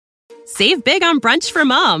Save big on brunch for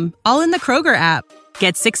mom, all in the Kroger app.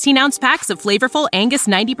 Get 16-ounce packs of flavorful Angus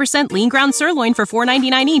 90% lean ground sirloin for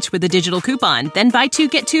 $4.99 each with a digital coupon. Then buy 2,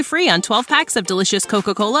 get 2 free on 12 packs of delicious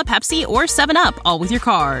Coca-Cola, Pepsi, or 7-Up, all with your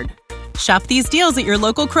card. Shop these deals at your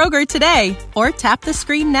local Kroger today, or tap the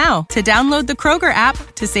screen now to download the Kroger app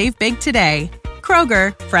to save big today.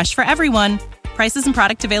 Kroger, fresh for everyone. Prices and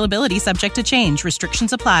product availability subject to change.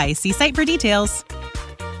 Restrictions apply. See site for details.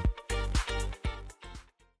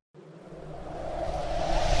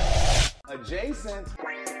 Adjacent.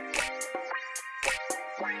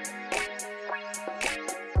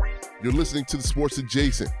 You're listening to the Sports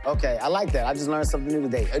Adjacent. Okay, I like that. I just learned something new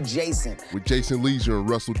today. Adjacent. With Jason Leisure and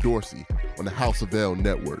Russell Dorsey on the House of L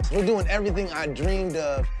Network. We're doing everything I dreamed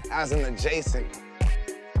of as an adjacent.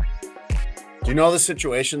 Do you know the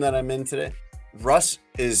situation that I'm in today? Russ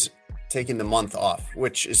is taking the month off,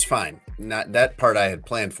 which is fine. Not that part I had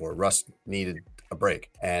planned for. Russ needed a break,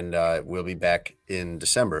 and we'll be back in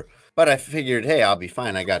December. But I figured, hey, I'll be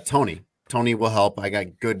fine. I got Tony. Tony will help. I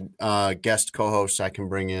got good guest co-hosts I can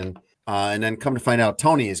bring in. And then come to find out,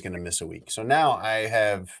 Tony is going to miss a week. So now I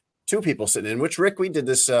have 2 people sitting in, which, Rick, we did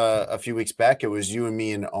this a few weeks back. It was you and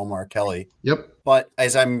me and Omar Kelly. Yep. But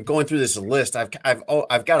as I'm going through this list, I've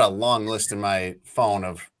got a long list in my phone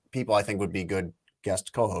of people I think would be good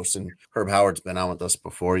guest co-hosts. And Herb Howard's been on with us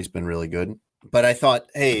before. He's been really good. But I thought,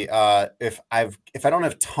 hey, if I don't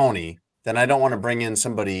have Tony, then I don't want to bring in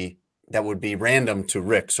somebody that would be random to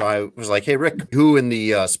Rick. So I was like, hey, Rick, who in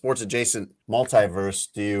the sports adjacent multiverse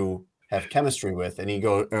do you have chemistry with? And he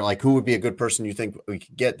goes, or like, who would be a good person you think we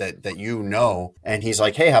could get that you know? And he's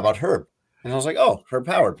like, hey, how about Herb? And I was like, oh, Herb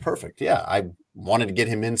Howard. Perfect. Yeah. I wanted to get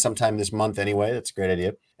him in sometime this month anyway. That's a great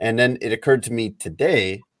idea. And then it occurred to me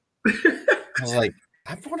today, I was like,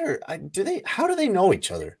 I wonder, how do they know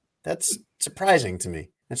each other? That's surprising to me.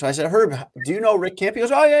 And so I said, Herb, do you know Rick Camp? He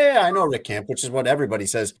goes, oh, yeah, I know Rick Camp, which is what everybody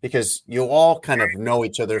says, because you all kind of know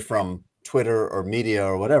each other from Twitter or media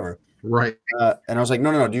or whatever. Right. And I was like,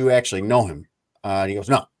 no, do you actually know him? And he goes,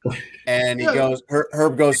 no. And he goes,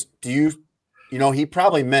 Herb goes, do you he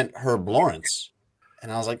probably meant Herb Lawrence. And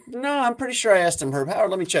I was like, no, I'm pretty sure I asked him Herb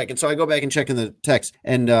Howard. Let me check. And so I go back and check in the text.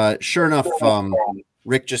 And sure enough,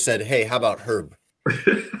 Rick just said, hey, how about Herb?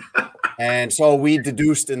 And so we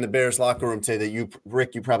deduced in the Bears locker room today that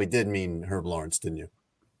Rick, you probably did mean Herb Lawrence, didn't you?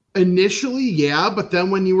 Initially, yeah. But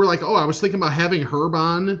then when you were like, oh, I was thinking about having Herb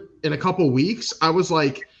on in a couple weeks, I was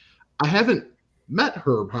like, I haven't met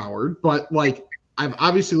Herb Howard, but like I've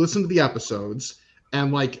obviously listened to the episodes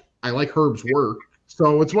and like I like Herb's work.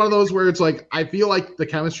 So it's one of those where it's like I feel like the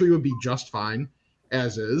chemistry would be just fine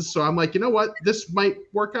as is. So I'm like, you know what? This might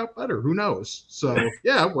work out better. Who knows? So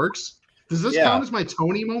yeah, it works. Does this count as my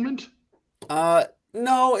Tony moment?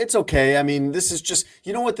 No, it's okay. I mean, this is just,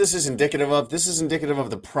 you know what this is indicative of? This is indicative of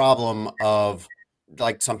the problem of,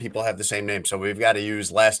 like, some people have the same name, so we've got to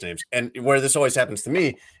use last names. And where this always happens to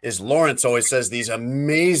me is Lawrence always says these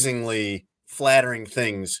amazingly flattering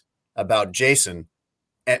things about Jason,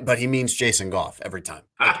 but he means Jason Goff every time.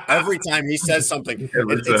 Like, every time he says something,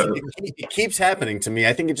 it keeps happening to me.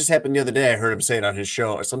 I think it just happened the other day. I heard him say it on his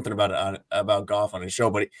show, or something about Goff on his show,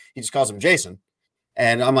 but he just calls him Jason.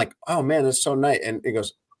 And I'm like, oh, man, that's so nice. And he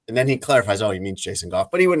goes, and then he clarifies, oh, he means Jason Goff.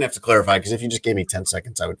 But he wouldn't have to clarify, because if you just gave me 10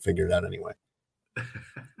 seconds, I would figure it out anyway.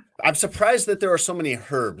 I'm surprised that there are so many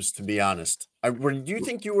Herbs, to be honest. Do you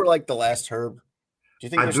think you were like the last Herb? Do you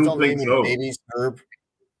think they're still naming babies Herb?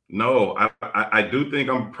 No, I do think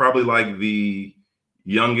I'm probably like the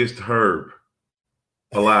youngest Herb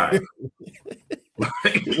alive.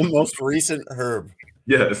 The most recent Herb.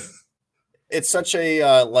 Yes. It's such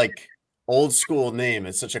a old school name.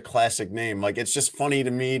 It's such a classic name. Like, it's just funny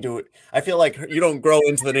to me. I feel like you don't grow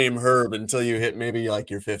into the name Herb until you hit maybe like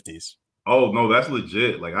your 50s. Oh, no, that's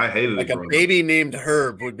legit. Like, I hated it. Like a baby named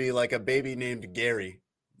Herb would be like a baby named Gary.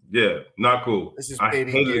 Yeah, not cool. This is I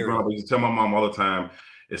baby hated Gary. it growing up. I used to tell my mom all the time,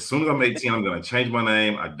 as soon as I'm 18, I'm going to change my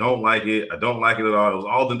name. I don't like it. I don't like it at all.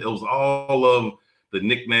 It was all of the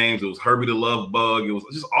nicknames. It was Herbie the Love Bug. It was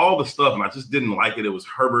just all the stuff, and I just didn't like it. It was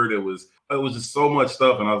Herbert. It was just so much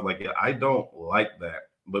stuff, and I was like, yeah, I don't like that.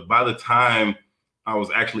 But by the time I was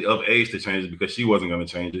actually of age to change it, because she wasn't going to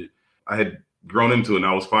change it, I had grown into it, and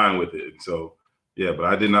I was fine with it. So, yeah, but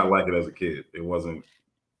I did not like it as a kid. It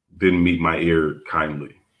didn't meet my ear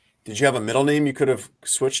kindly. Did you have a middle name you could have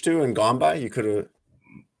switched to and gone by? You could have.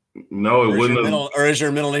 No, it wouldn't have. Or is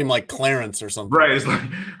your middle name like Clarence or something? Right. It's like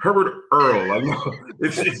Herbert Earl. Like, no,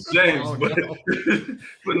 it's James. Oh, but, no.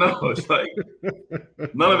 but no, it's like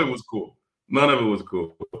none of it was cool. None of it was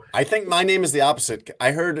cool. I think my name is the opposite.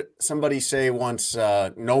 I heard somebody say once,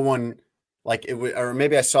 no one Like it was, or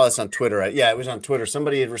maybe I saw this on Twitter. Right? Yeah, it was on Twitter.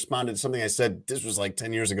 Somebody had responded to something I said. This was like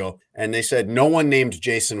 10 years ago, and they said no one named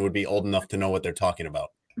Jason would be old enough to know what they're talking about.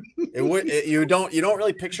 You don't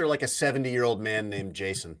really picture like a 70-year-old man named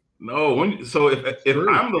Jason. No, if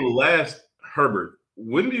I'm the last Herbert,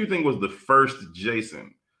 when do you think was the first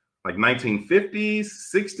Jason? Like 1950s,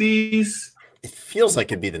 60s? It feels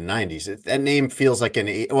like it'd be the 90s. That name feels like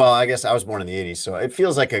I guess I was born in the 80s, so it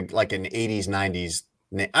feels like an 80s, 90s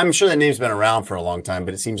name. I'm sure that name's been around for a long time,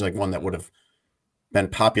 but it seems like one that would have been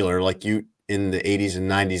popular like you in the 80s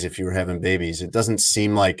and 90s if you were having babies. It doesn't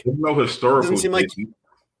seem like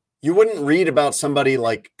you wouldn't read about somebody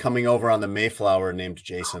like coming over on the Mayflower named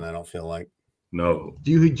Jason, I don't feel like. No.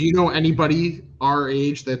 Do you know anybody our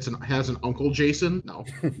age has an Uncle Jason? No.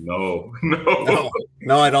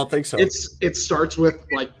 No, I don't think so. It starts with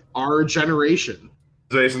like our generation.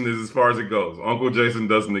 Jason is as far as it goes. Uncle Jason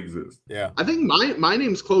doesn't exist. Yeah. I think my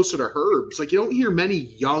name's closer to Herb's. Like you don't hear many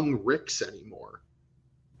young Ricks anymore.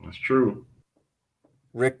 That's true.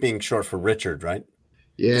 Rick being short for Richard, right?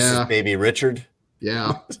 Yeah. This is baby Richard.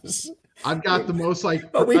 Yeah. I've got the most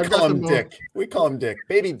like. But we call him Dick. We call him Dick.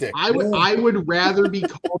 Baby Dick. I would rather be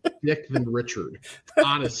called Dick than Richard,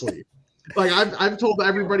 honestly. Like I've told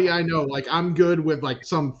everybody I know, like I'm good with like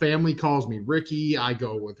some family calls me Ricky. I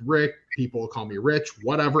go with Rick. People call me Rich.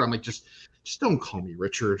 Whatever. I'm like just don't call me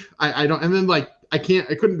Richard. I don't. And then like I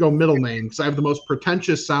couldn't go middle name because I have the most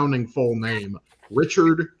pretentious sounding full name,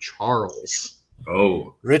 Richard Charles.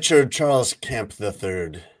 Oh, Richard Charles Kemp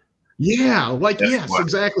III. Yeah, like that's yes,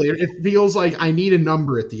 exactly. It feels like I need a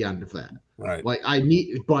number at the end of that. Right. Like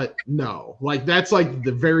but no. Like that's like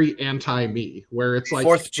the very anti-me, where it's like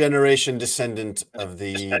fourth generation descendant of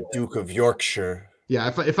the Duke of Yorkshire.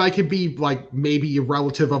 Yeah, if I could be like maybe a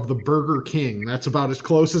relative of the Burger King, that's about as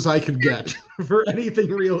close as I could get for anything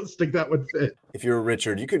realistic that would fit. If you were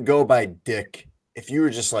Richard, you could go by Dick if you were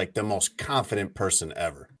just like the most confident person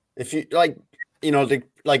ever. If you like,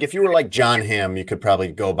 like if you were like John Hamm, you could probably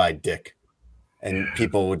go by Dick. And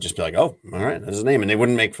people would just be like, oh, all right, that's his name. And they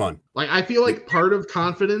wouldn't make fun. Like, I feel like part of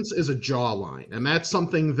confidence is a jawline. And that's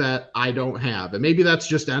something that I don't have. And maybe that's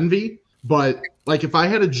just envy. But, like, if I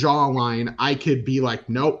had a jawline, I could be like,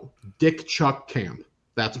 nope, Dick Chuck Camp.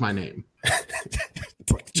 That's my name.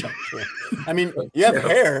 Dick Chuck Camp. I mean, you have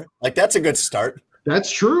hair. Like, that's a good start.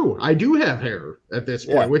 That's true. I do have hair at this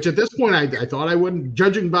point, which at this point I thought I wouldn't,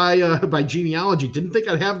 judging by genealogy, didn't think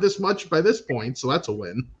I'd have this much by this point. So that's a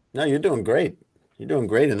win. No, you're doing great. You're doing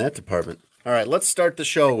great in that department. All right, let's start the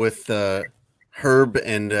show with Herb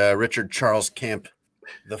and Richard Charles Camp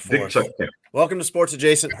the Fourth. Welcome to Sports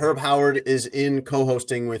Adjacent. Herb Howard is in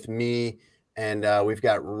co-hosting with me, and we've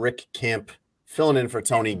got Rick Camp filling in for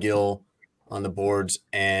Tony Gill on the boards.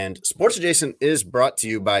 And Sports Adjacent is brought to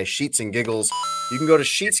you by Sheets and Giggles. You can go to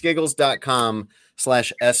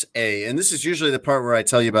sheetsgiggles.com/SA. And this is usually the part where I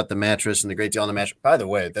tell you about the mattress and the great deal on the mattress. By the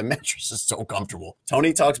way, the mattress is so comfortable.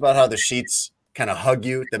 Tony talks about how the sheets kind of hug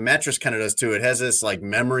you. The mattress kind of does too. It has this like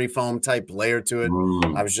memory foam type layer to it.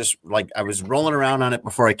 I was just like, I was rolling around on it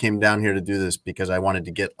before I came down here to do this because I wanted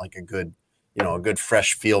to get like a good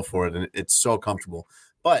fresh feel for it. And it's so comfortable.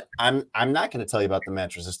 But I'm not going to tell you about the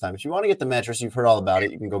mattress this time. If you want to get the mattress, you've heard all about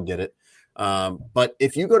it. You can go get it. But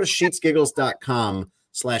if you go to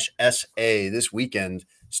sheetsgiggles.com/SA this weekend,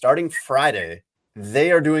 starting Friday,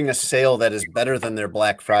 they are doing a sale that is better than their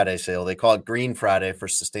Black Friday sale. They call it Green Friday for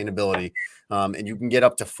sustainability. And you can get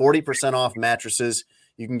up to 40% off mattresses.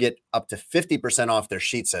 You can get up to 50% off their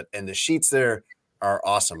sheet set. And the sheets there are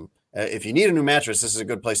awesome. If you need a new mattress, this is a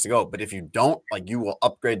good place to go. But if you don't, like, you will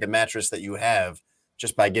upgrade the mattress that you have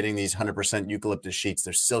just by getting these 100% eucalyptus sheets.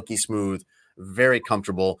 They're silky smooth, very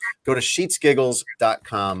comfortable. Go to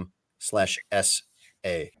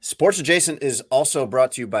sheetsgiggles.com/SA. Sports Adjacent is also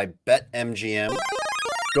brought to you by BetMGM.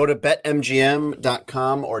 Go to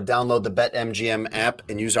betmgm.com or download the BetMGM app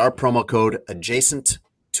and use our promo code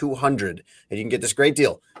adjacent200. And you can get this great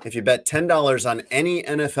deal. If you bet $10 on any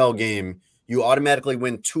NFL game, you automatically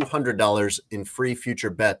win $200 in free future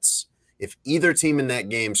bets if either team in that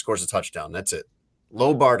game scores a touchdown. That's it.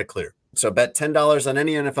 Low bar to clear. So bet $10 on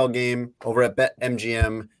any NFL game over at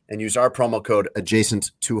BetMGM and use our promo code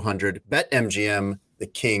adjacent200. BetMGM, the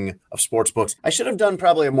king of sportsbooks. I should have done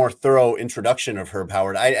probably a more thorough introduction of Herb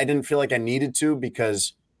Howard. I didn't feel like I needed to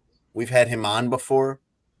because we've had him on before,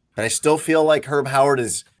 but I still feel like Herb Howard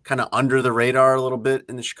is kind of under the radar a little bit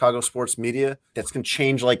in the Chicago sports media. That's going to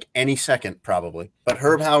change like any second probably. But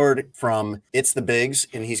Herb Howard from It's the Bigs,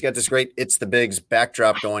 and he's got this great It's the Bigs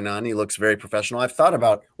backdrop going on. He looks very professional. I've thought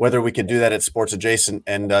about whether we could do that at Sports Adjacent,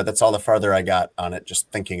 and that's all the farther I got on it, just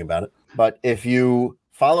thinking about it. But if you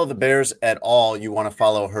follow the Bears at all, you want to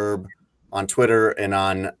follow Herb on Twitter and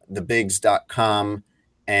on thebigs.com.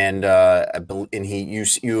 And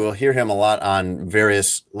you will hear him a lot on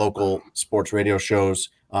various local sports radio shows.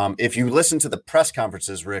 If you listen to the press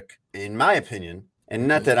conferences, Rick, in my opinion, and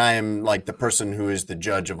not that I am like the person who is the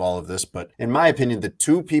judge of all of this, but in my opinion, the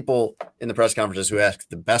two people in the press conferences who ask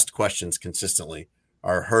the best questions consistently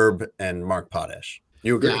are Herb and Mark Potash.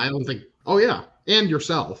 You agree? Yeah, I don't think. Oh yeah, and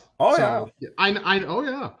yourself. Oh so, yeah. I. Oh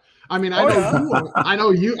yeah. I mean, I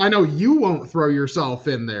know you won't throw yourself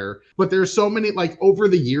in there, but there's so many, like, over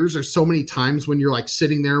the years, there's so many times when you're like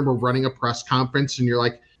sitting there and we're running a press conference and you're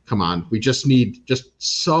like, come on, we just need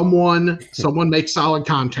someone make solid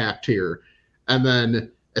contact here. And then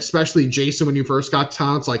especially Jason, when you first got to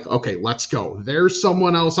town, it's like, okay, let's go. There's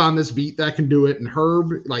someone else on this beat that can do it. And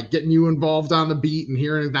Herb, like, getting you involved on the beat and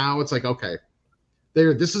hearing it now, it's like, okay.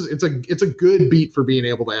 It's a good beat for being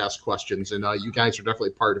able to ask questions, and you guys are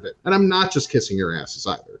definitely part of it. And I'm not just kissing your asses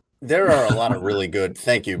either. There are a lot of really good.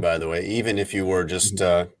 Thank you, by the way. Even if you were just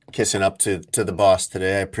kissing up to the boss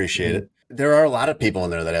today, I appreciate it. There are a lot of people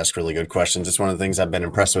in there that ask really good questions. It's one of the things I've been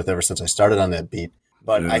impressed with ever since I started on that beat.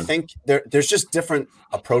 But I think there's just different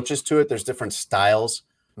approaches to it. There's different styles.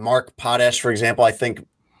 Mark Potash, for example, I think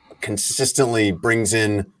consistently brings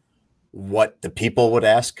in what the people would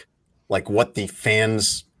ask. Like what the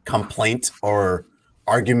fans' complaint or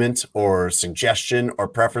argument or suggestion or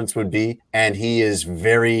preference would be. And he is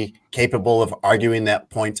very capable of arguing that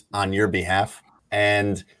point on your behalf.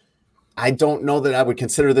 And I don't know that I would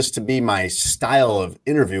consider this to be my style of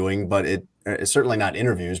interviewing, but it's certainly not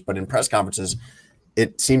interviews, but in press conferences,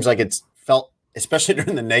 it seems like it's felt, especially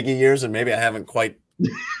during the Nagy years, and maybe I haven't quite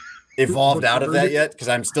evolved out of that yet because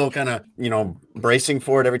I'm still kind of, bracing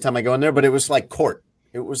for it every time I go in there, but it was like court.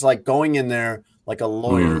 It was like going in there like a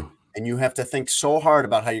lawyer, and you have to think so hard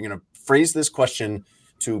about how you're going to phrase this question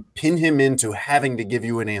to pin him into having to give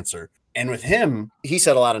you an answer. And with him, he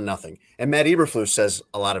said a lot of nothing. And Matt Eberflus says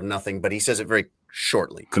a lot of nothing, but he says it very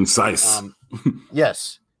shortly. Concise.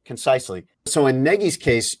 Yes, concisely. So in Nagy's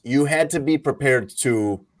case, you had to be prepared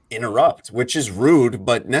to interrupt, which is rude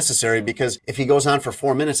but necessary, because if he goes on for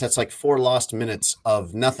 4 minutes, that's like 4 lost minutes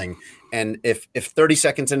of nothing. And if 30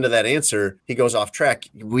 seconds into that answer he goes off track,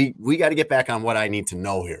 we got to get back on what I need to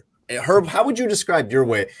know here. Herb, how would you describe your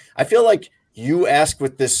way? I feel like you ask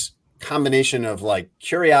with this combination of like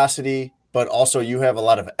curiosity, but also you have a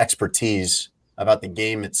lot of expertise about the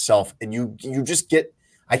game itself, and you just get.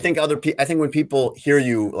 I think when people hear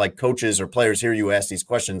you, like coaches or players hear you ask these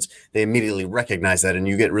questions, they immediately recognize that, and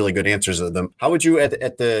you get really good answers of them. How would you,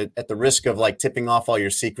 at the risk of like tipping off all your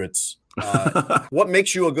secrets, what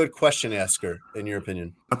makes you a good question asker, in your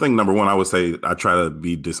opinion? I think number one, I would say I try to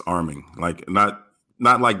be disarming, like not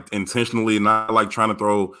like intentionally, not like trying to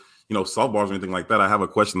throw softballs or anything like that. I have a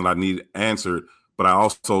question that I need answered, but I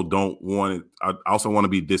also don't want it. I also want to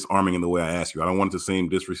be disarming in the way I ask you. I don't want it to seem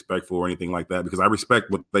disrespectful or anything like that, because I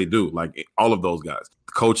respect what they do. Like all of those guys,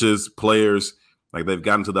 coaches, players, like they've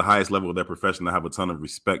gotten to the highest level of their profession. I have a ton of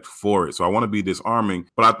respect for it. So I want to be disarming,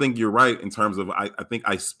 but I think you're right in terms of, I think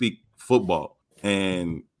I speak football,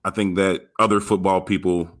 and I think that other football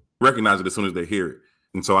people recognize it as soon as they hear it.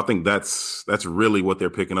 And so I think that's really what they're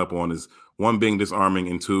picking up on, is one, being disarming,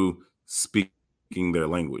 and two, speaking their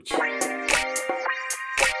language.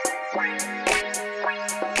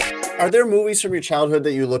 Are there movies from your childhood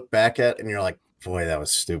that you look back at and you're like, boy, that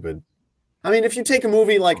was stupid? I mean, if you take a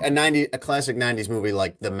movie like a classic 90s movie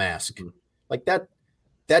like The Mask, like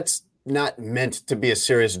that's not meant to be a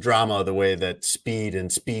serious drama the way that Speed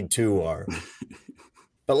and Speed 2 are.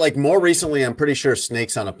 But like more recently, I'm pretty sure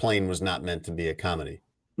Snakes on a Plane was not meant to be a comedy.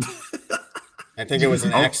 I think it was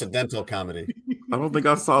an accidental comedy. I don't think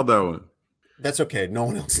I saw that one. That's okay. No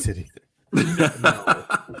one else did either. No.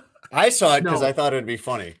 I saw it because I thought it would be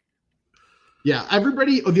funny. Yeah,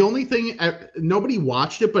 the only thing, nobody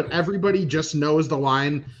watched it, but everybody just knows the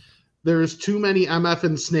line, there's too many MF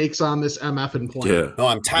and snakes on this MF and plane. Yeah. No,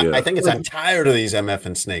 I'm tired. I think I'm tired of these MF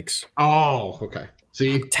and snakes. Oh, okay.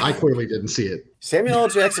 See, I clearly didn't see it. Samuel L.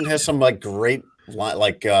 Jackson has some like great,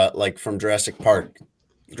 like from Jurassic Park.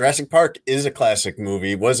 Jurassic Park is a classic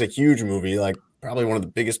movie, was a huge movie, like probably one of the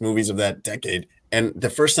biggest movies of that decade. And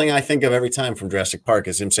the first thing I think of every time from Jurassic Park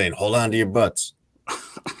is him saying, hold on to your butts.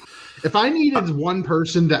 If I needed one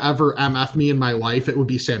person to ever MF me in my life, it would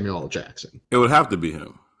be Samuel L. Jackson. It would have to be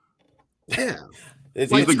him. Yeah. He's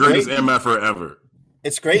the greatest MFer ever.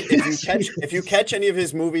 It's great. If you catch any of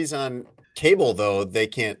his movies on cable, though, they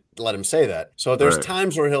can't let him say that. So there's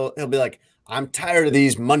times where he'll be like, I'm tired of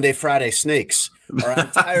these Monday, Friday snakes, or I'm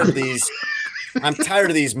tired of these I'm tired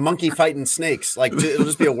of these monkey fighting snakes. Like, it'll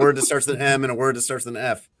just be a word that starts with an M and a word that starts with an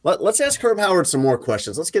F. Let's ask Herb Howard some more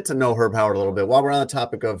questions. Let's get to know Herb Howard a little bit while we're on the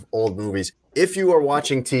topic of old movies. If you are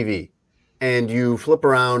watching TV and you flip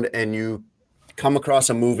around and you come across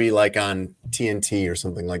a movie like on TNT or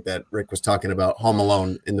something like that, Rick was talking about Home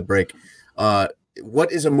Alone in the break.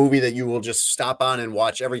 What is a movie that you will just stop on and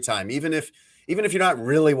watch every time, even if you're not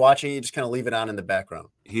really watching, you just kind of leave it on in the background?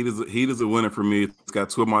 Heat is a winner for me. It's got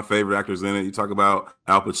two of my favorite actors in it. You talk about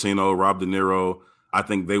Al Pacino, Rob De Niro. I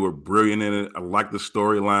think they were brilliant in it. I like the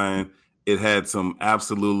storyline. It had some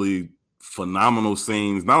absolutely phenomenal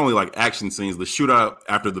scenes, not only like action scenes, the shootout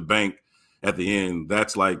after the bank at the end,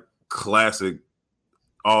 that's like classic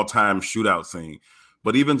all-time shootout scene.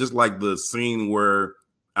 But even just like the scene where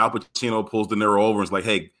Al Pacino pulls De Niro over and is like,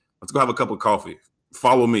 hey, let's go have a cup of coffee.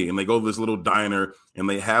 Follow me. And they go to this little diner and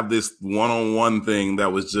they have this one-on-one thing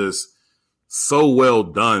that was just so well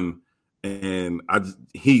done. And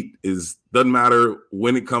Heat doesn't matter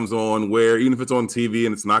when it comes on, where, even if it's on TV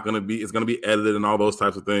and it's going to be edited and all those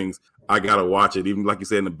types of things, I got to watch it. Even like you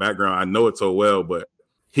said in the background, I know it so well, but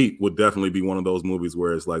Heat would definitely be one of those movies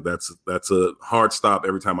where it's like, that's a hard stop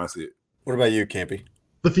every time I see it. What about you, Campy?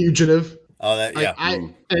 The Fugitive. Oh, that, yeah.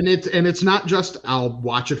 And it's not just I'll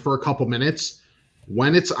watch it for a couple minutes.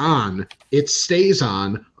 When it's on, it stays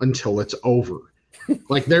on until it's over.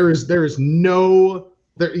 Like there's no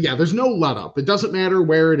let up. It doesn't matter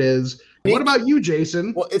where it is. What about you,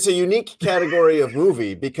 Jason? Well, it's a unique category of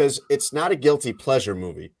movie because it's not a guilty pleasure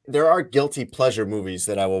movie. There are guilty pleasure movies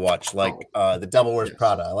that I will watch, like The Devil Wears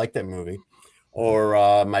Prada. I like that movie.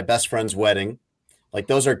 Or My Best Friend's Wedding. Like,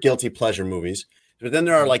 those are guilty pleasure movies. But then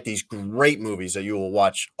there are like these great movies that you will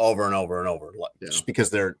watch over and over and over, just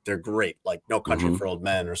because they're great, like No Country for Old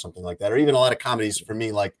Men or something like that, or even a lot of comedies for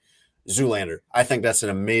me, like Zoolander. I think that's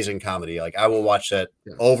an amazing comedy. Like, I will watch that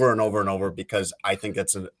over and over and over because I think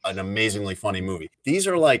that's an amazingly funny movie. These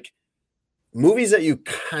are like movies that you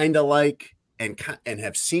kind of like and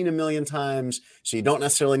have seen a million times, so you don't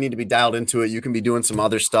necessarily need to be dialed into it. You can be doing some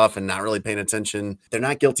other stuff and not really paying attention. They're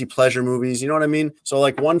not guilty pleasure movies. You know what I mean? So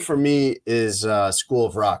like one for me is School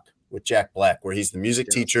of Rock with Jack Black, where he's the music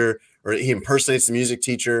teacher, or he impersonates the music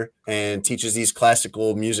teacher and teaches these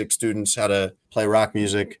classical music students how to play rock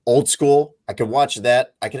music. Old School, I could watch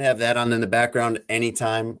that. I could have that on in the background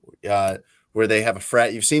anytime, where they have a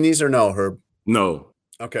frat. You've seen these or no, Herb? No.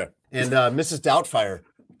 Okay. And Mrs. Doubtfire,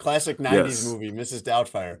 classic 90s movie, Mrs.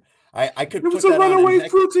 Doubtfire. I could put that on.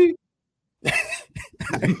 Fruity.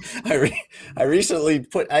 I recently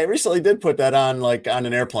did put that on, like on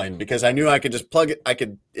an airplane, because I knew I could just plug it.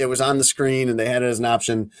 It was on the screen and they had it as an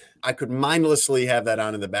option. I could mindlessly have that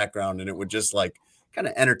on in the background and it would just like kind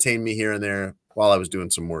of entertain me here and there while I was doing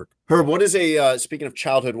some work. Herb, what is speaking of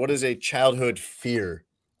childhood, what is a childhood fear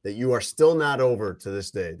that you are still not over to this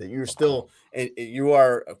day, that you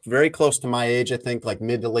are very close to my age, I think, like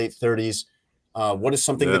mid to late 30s. What is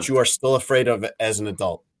something that you are still afraid of as an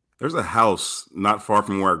adult? There's a house not far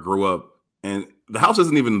from where I grew up, and the house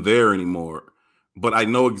isn't even there anymore, but I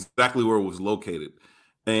know exactly where it was located.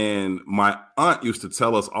 And my aunt used to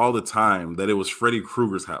tell us all the time that it was Freddy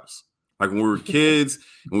Krueger's house. Like when we were kids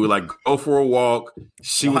and we would like go for a walk,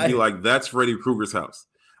 she would be like, that's Freddy Krueger's house.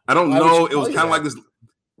 I don't know. It was kind of like this.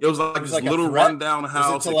 It was like this little rundown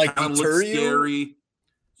house. It kind of looked scary.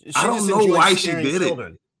 I don't know why she did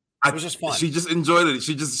it. It was just fun. She just enjoyed it.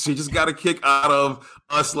 She just got a kick out of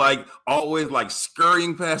us, like always like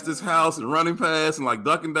scurrying past this house and running past and like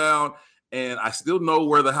ducking down. And I still know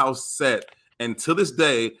where the house sat. And to this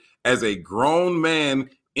day, as a grown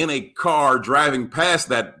man in a car driving past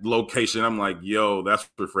that location, I'm like, yo, that's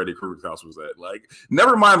where Freddy Krueger's house was at. Like,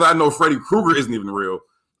 never mind that I know Freddy Krueger isn't even real.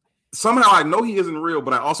 Somehow I know he isn't real,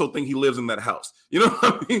 but I also think he lives in that house. You know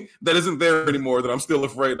what I mean? That isn't there anymore, that I'm still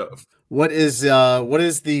afraid of. What is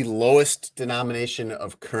the lowest denomination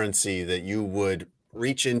of currency that you would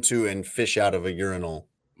reach into and fish out of a urinal?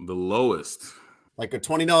 The lowest? Like a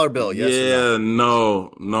 $20 bill, yes or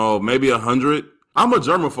no? No, maybe 100. I'm a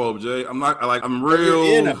germaphobe, Jay. I'm real.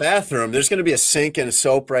 You're in a bathroom. There's going to be a sink and a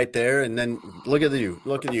soap right there, and then look at you.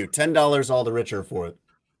 $10 all the richer for it.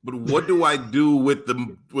 But what do I do with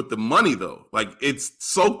the money though? Like, it's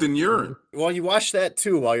soaked in urine. Well, you wash that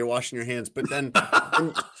too while you're washing your hands, but then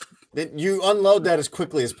you unload that as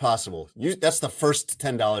quickly as possible. That's the first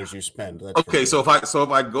 $10 you spend. Okay, so if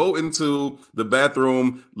I go into the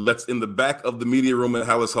bathroom that's in the back of the media room at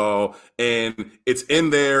Hallis Hall and it's in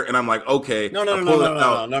there, and I'm like, okay, no.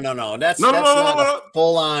 That's not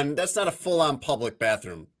a full on public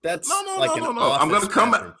bathroom. That's like an office. I'm gonna come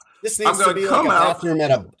bathroom. This needs to be like a bathroom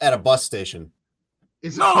at a bus station.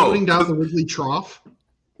 Is it floating down the Wrigley Trough?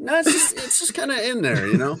 No, it's just kind of in there,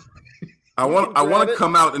 you know. I want to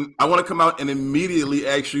come out and immediately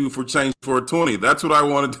ask you for change for a 20. That's what I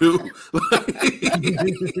want to do.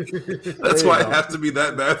 That's why it has to be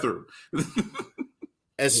that bathroom.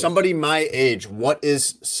 As somebody my age, what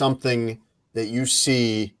is something that you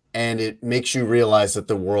see and it makes you realize that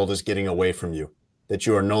the world is getting away from you, that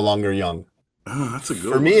you are no longer young? Oh, that's a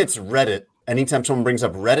good For me, it's Reddit. Anytime someone brings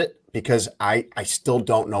up Reddit, because I still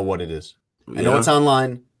don't know what it is. I know it's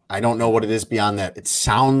online. I don't know what it is beyond that. It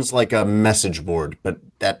sounds like a message board, but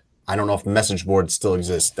that I don't know if message boards still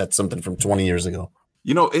exist. That's something from 20 years ago.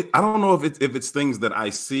 You know, I don't know if it's things that I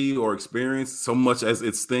see or experience so much as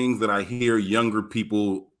it's things that I hear younger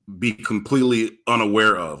people be completely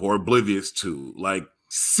unaware of or oblivious to, like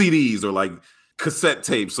CDs or like cassette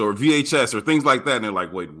tapes or VHS or things like that. And they're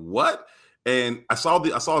like, wait, what? And I saw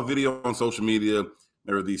a video on social media.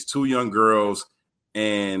 There were these two young girls,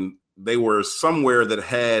 and they were somewhere that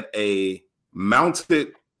had a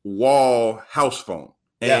mounted wall house phone.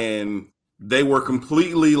 Yeah. And they were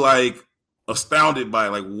completely like astounded by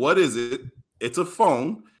like, what is it? It's a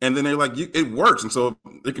phone. And then they're like, it works. And so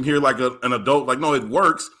they can hear like an adult like, no, it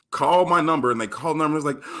works. Call my number. And they call the number. It's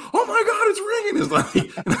like, oh my God, it's ringing.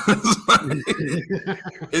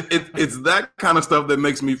 It's that kind of stuff that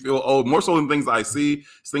makes me feel old, more so than things I see.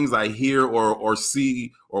 It's things I hear or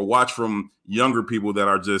see or watch from younger people that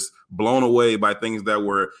are just blown away by things that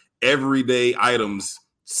were everyday items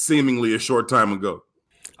seemingly a short time ago.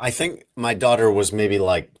 I think my daughter was maybe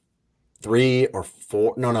like 3 or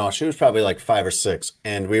 4. No, she was probably like 5 or 6.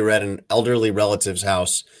 And we were at an elderly relative's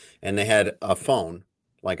house, and they had a phone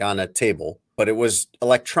like on a table, but it was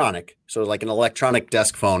electronic. So it was like an electronic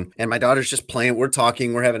desk phone. And my daughter's just playing. We're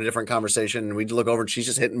talking. We're having a different conversation. And we look over and she's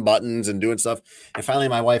just hitting buttons and doing stuff. And finally,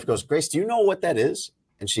 my wife goes, Grace, do you know what that is?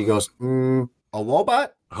 And she goes, a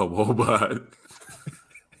robot? A robot.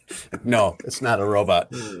 No, it's not a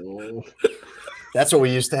robot. That's what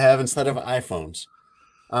we used to have instead of iPhones.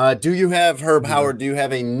 Do you have, Herb Howard, do you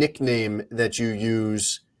have a nickname that you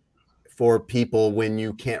use for people when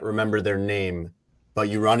you can't remember their name, but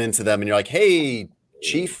you run into them and you're like, hey,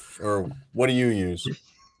 Chief, or what do you use?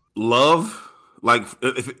 Love. Like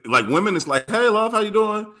women, it's like, hey, love, how you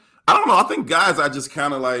doing? I don't know. I think guys, I just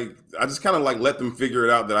kind of like let them figure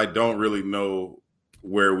it out that I don't really know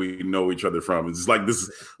where we know each other from. It's just like this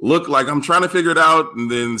look like I'm trying to figure it out. And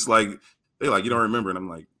then it's like, they're like, you don't remember. And I'm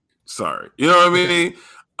like, sorry. You know what I mean?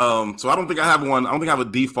 So I don't think I have one. I don't think I have a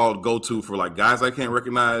default go-to for like guys I can't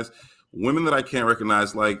recognize. Women that I can't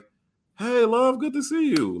recognize, like, hey, love, good to see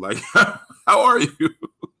you. Like, how are you?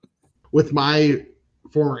 With my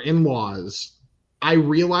former in-laws, I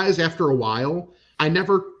realized after a while, I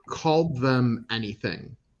never called them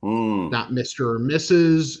anything. Not Mr. or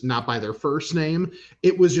Mrs., not by their first name.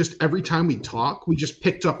 It was just every time we talk, we just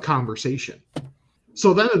picked up conversation.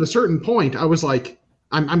 So then at a certain point, I was like,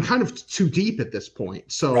 I'm kind of too deep at this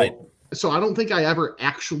point. So, right. So I don't think I ever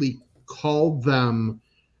actually called them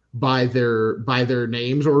by their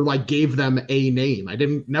names or like gave them a name. I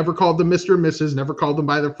never called them Mr. and Mrs., never called them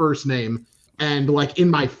by their first name. And like in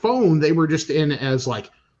my phone, they were just in as like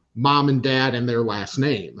mom and dad and their last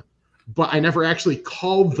name. But I never actually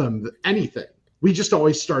called them anything. We just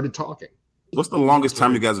always started talking. What's the longest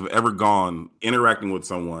time you guys have ever gone interacting with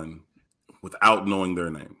someone without knowing their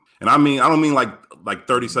name? And I don't mean like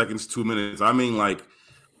 30 seconds, 2 minutes. I mean like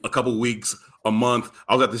a couple weeks, a month.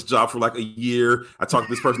 I was at this job for like a year. I talked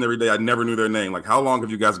to this person every day. I never knew their name. Like, how long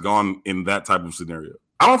have you guys gone in that type of scenario?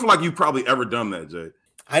 I don't feel like you've probably ever done that, Jay.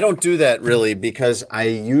 I don't do that really because I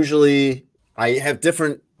have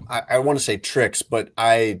different, I want to say tricks, but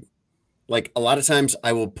like a lot of times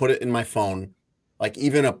I will put it in my phone, like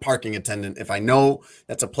even a parking attendant. If I know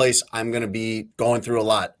that's a place I'm going to be going through a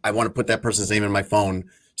lot, I want to put that person's name in my phone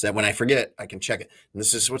so that when I forget, I can check it. And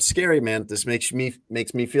this is what's scary, man. This makes me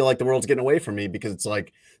feel like the world's getting away from me because it's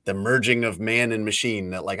like the merging of man and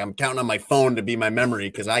machine that like I'm counting on my phone to be my memory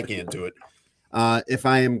because I can't do it. If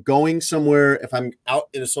I am going somewhere, if I'm out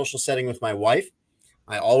in a social setting with my wife,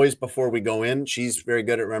 I always, before we go in, she's very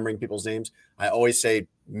good at remembering people's names. I always say,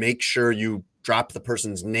 make sure you drop the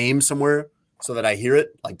person's name somewhere so that I hear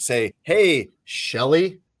it. Like say, hey,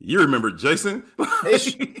 Shelly. You remember Jason?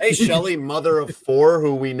 hey, Shelly, mother of 4,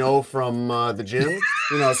 who we know from the gym.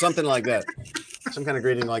 You know, something like that. Some kind of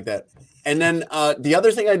greeting like that. And then the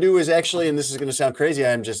other thing I do is actually, and this is going to sound crazy,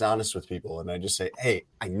 I'm just honest with people. And I just say, hey,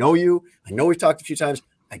 I know you. I know we've talked a few times.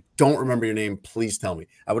 I don't remember your name. Please tell me.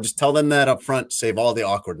 I would just tell them that up front, save all the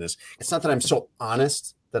awkwardness. It's not that I'm so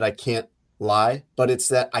honest that I can't lie, but it's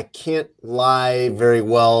that I can't lie very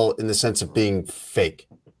well in the sense of being fake.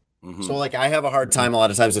 So like I have a hard time a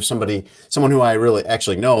lot of times if someone who I really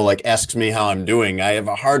actually know, like asks me how I'm doing, I have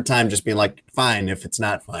a hard time just being like, fine, if it's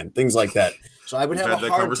not fine, things like that. So I would have a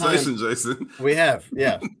hard time. Jason. We have,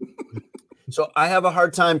 yeah. So I have a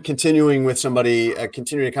hard time continuing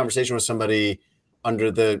a conversation with somebody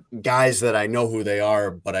under the guise that I know who they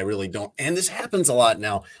are, but I really don't. And this happens a lot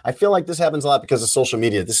now. I feel like this happens a lot because of social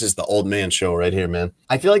media. This is the old man show right here, man.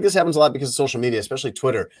 I feel like this happens a lot because of social media, especially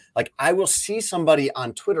Twitter. Like I will see somebody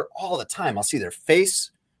on Twitter all the time. I'll see their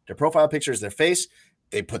face, their profile pictures, their face.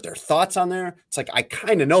 They put their thoughts on there. It's like, I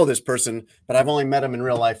kind of know this person, but I've only met them in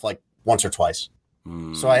real life like once or twice.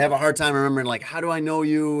 So I have a hard time remembering like, how do I know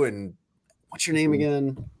you? And what's your name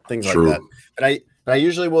again? Things like that. But I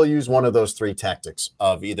usually will use one of those three tactics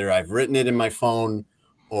of either I've written it in my phone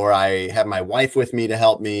or I have my wife with me to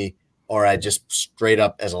help me, or I just straight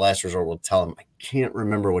up as a last resort will tell them, I can't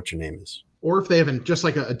remember what your name is. Or if they have just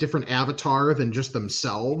like a different avatar than just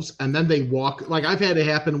themselves. And then they walk, like I've had it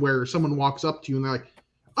happen where someone walks up to you and they're like,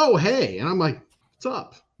 oh, hey. And I'm like, what's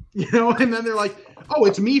up? And then they're like, oh,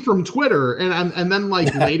 it's me from Twitter. And then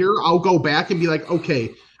like later I'll go back and be like,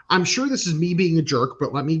 okay, I'm sure this is me being a jerk,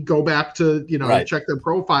 but let me go back to, check their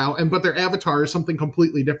profile. But their avatar is something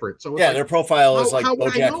completely different. So their profile is like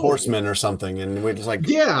BoJack Horseman or something. And we're just like,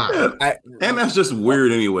 and that's just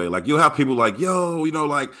weird anyway. Like you'll have people like, yo,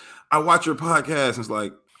 like I watch your podcast. And it's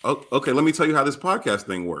like, oh, okay, let me tell you how this podcast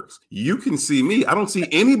thing works. You can see me. I don't see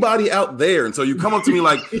anybody out there. And so you come up to me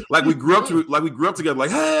like we grew up together,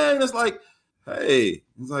 like, hey, and it's like, hey,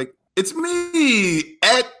 it's like, it's me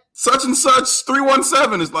at such and such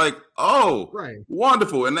 317. It's like, oh, right,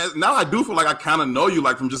 wonderful. And now I do feel like I kind of know you,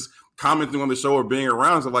 like from just commenting on the show or being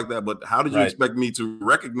around and stuff like that. But how did you expect me to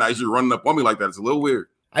recognize you running up on me like that? It's a little weird.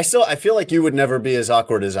 I feel like you would never be as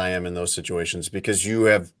awkward as I am in those situations because you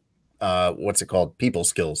have what's it called? People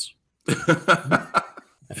skills.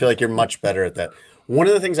 I feel like you're much better at that. One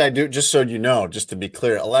of the things I do, just so you know, just to be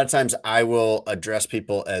clear, a lot of times I will address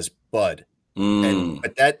people as bud,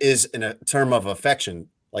 but that is in a term of affection.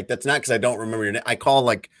 Like that's not because I don't remember your name. I call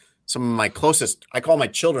like some of my closest. I call my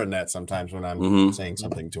children that sometimes when I'm saying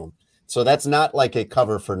something to them. So that's not like a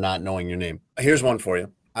cover for not knowing your name. Here's one for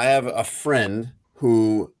you. I have a friend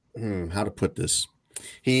who, how to put this?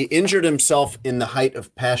 He injured himself in the height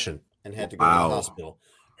of passion and had to go to the hospital.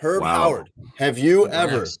 Herb Howard, have you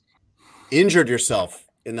ever injured yourself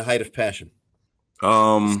in the height of passion?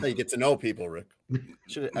 That's how you get to know people, Rick.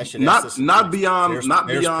 I should not beyond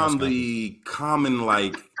the common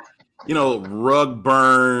like rug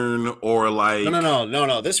burn or like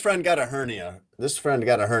no. This friend got a hernia.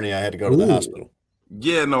 I had to go to the hospital.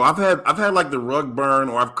 Yeah, no, I've had like the rug burn,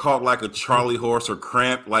 or I've caught like a Charlie horse or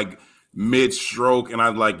cramp like mid stroke, and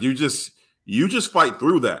I'm like, you just fight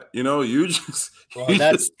through that,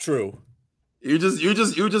 that's true. You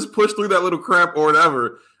just push through that little cramp or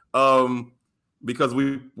whatever. Because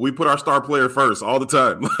we put our star player first all the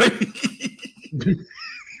time.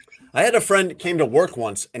 I had a friend came to work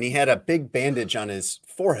once and he had a big bandage on his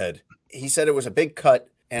forehead. He said it was a big cut.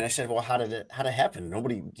 And I said, well, how did it happen?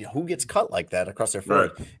 Who gets cut like that across their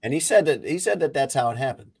forehead? Right. And he said that that's how it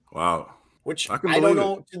happened. Wow. Which I don't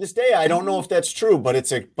know to this day. I don't know if that's true, but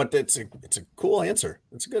it's a cool answer.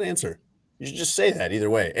 It's a good answer. You should just say that either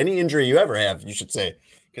way. Any injury you ever have, you should say,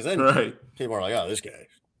 because then people are like, oh, this guy.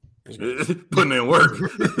 Putting in work.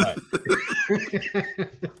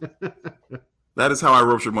 That is how I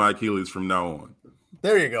ruptured my Achilles from now on.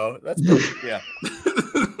 There you go. That's good. Yeah.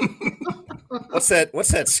 What's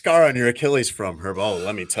that scar on your Achilles from, Herb? Oh,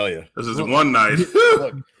 let me tell you. This is one night.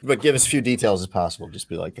 Look, but give us a few details as possible. Just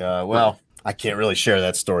be like, well, I can't really share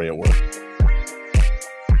that story at work.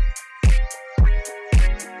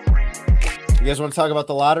 You guys want to talk about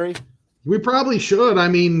the lottery? We probably should. I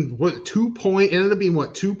mean, ended up being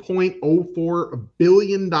 $2.04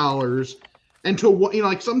 billion. And to what,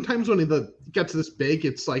 like sometimes when it gets this big,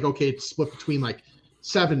 it's like, okay, it's split between like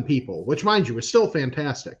 7 people, which mind you is still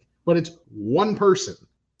fantastic, but it's one person.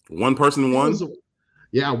 One person won?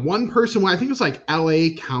 One person won. I think it was like LA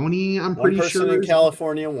County. I'm pretty sure. One person in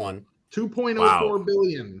California won. 2.04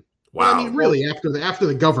 billion. Wow. Well, I mean, really, after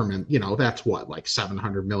the government, that's what, like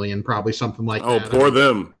 700 million, probably something like that. Oh, poor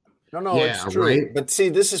them. No, it's true. Right? But see,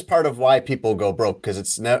 this is part of why people go broke, because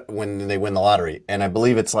it's not when they win the lottery. And I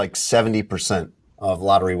believe it's like 70% of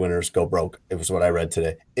lottery winners go broke. It was what I read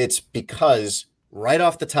today. It's because right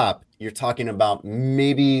off the top, you're talking about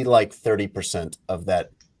maybe like 30% of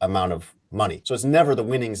that amount of money. So it's never the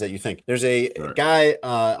winnings that you think. There's a guy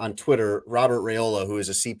on Twitter, Robert Raiola, who is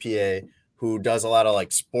a CPA, who does a lot of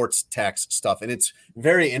like sports tax stuff. And it's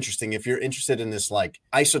very interesting if you're interested in this like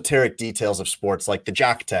esoteric details of sports, like the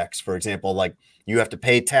jock tax, for example. Like you have to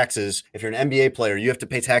pay taxes. If you're an NBA player, you have to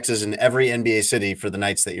pay taxes in every NBA city for the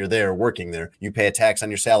nights that you're there working there. You pay a tax on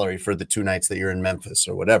your salary for the 2 nights that you're in Memphis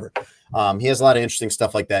or whatever. He has a lot of interesting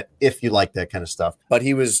stuff like that if you like that kind of stuff. But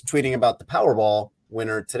he was tweeting about the Powerball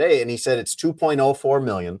winner today, and he said it's 2.04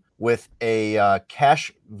 million with a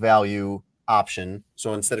cash value option.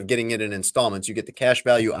 So instead of getting it in installments, you get the cash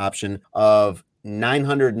value option of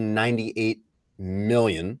 998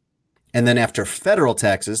 million. And then after federal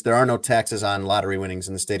taxes, there are no taxes on lottery winnings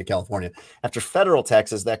in the state of California. After federal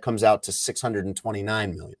taxes, that comes out to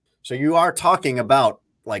 629 million. So you are talking about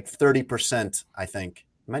like 30%, I think.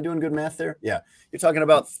 Am I doing good math there? Yeah. You're talking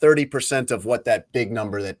about 30% of what that big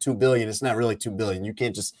number, that 2 billion, it's not really 2 billion. You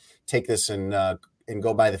can't just take this and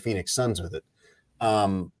go buy the Phoenix Suns with it.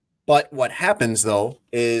 But what happens though,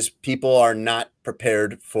 is people are not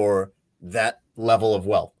prepared for that level of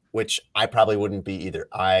wealth, which I probably wouldn't be either.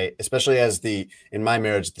 Especially as in my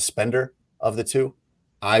marriage, the spender of the two,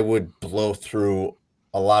 I would blow through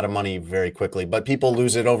a lot of money very quickly. But people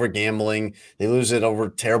lose it over gambling. They lose it over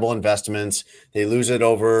terrible investments. They lose it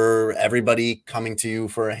over everybody coming to you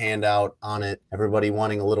for a handout on it, everybody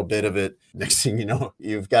wanting a little bit of it. Next thing you know,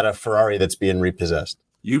 you've got a Ferrari that's being repossessed.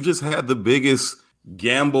 You've just had the biggest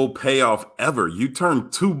gamble payoff ever. You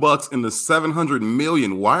turned $2 into 700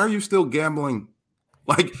 million. Why are you still gambling?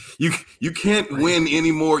 Like you can't win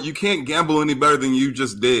anymore. You can't gamble any better than you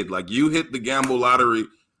just did. Like you hit the gamble lottery,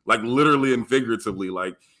 like literally and figuratively.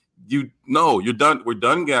 Like you're done. We're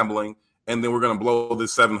done gambling, and then we're gonna blow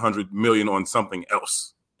this 700 million on something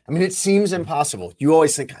else. I mean, it seems impossible. You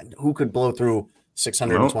always think, who could blow through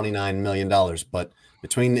 $629 million? But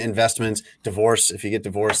between investments, divorce, if you get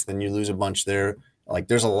divorced, then you lose a bunch there. Like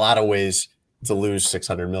there's a lot of ways to lose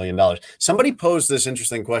 $600 million. Somebody posed this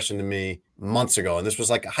interesting question to me months ago, and this was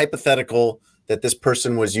like a hypothetical that this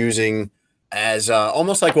person was using as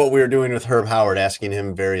almost like what we were doing with Herb Howard, asking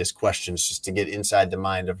him various questions just to get inside the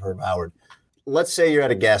mind of Herb Howard. Let's say you're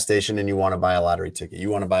at a gas station and you want to buy a lottery ticket.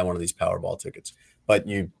 You want to buy one of these Powerball tickets, but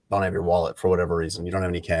you don't have your wallet for whatever reason. You don't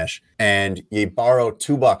have any cash, and you borrow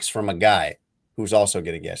 $2 from a guy who's also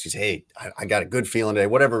getting gas. You say, hey, I got a good feeling today.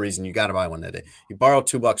 Whatever reason, you got to buy one that day. You borrow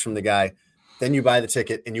 $2 from the guy, then you buy the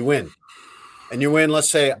ticket and you win. And you win, let's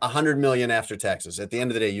say, 100 million after taxes. At the end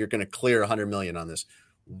of the day, you're going to clear 100 million on this.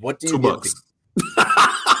 What do you $2?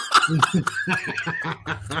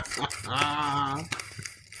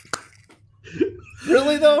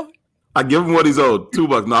 Really though? I give him what he's owed.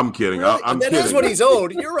 $2. No, I'm kidding. Really? I'm that kidding. Is what he's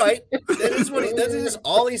owed. You're right. That is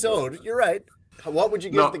all he's owed. You're right. What would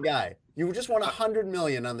you give the guy? You just want 100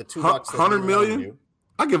 million on the $2. 100 million?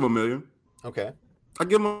 I give him $1 million. Okay. I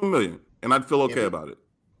give him $1 million, and I'd feel okay about it.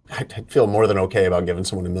 I'd feel more than okay about giving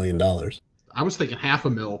someone $1 million. I was thinking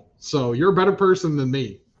 $500,000. So you're a better person than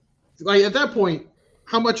me. Like at that point,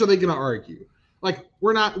 how much are they going to argue? Like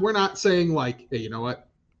we're not saying like, hey, you know what,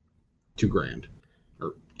 $2,000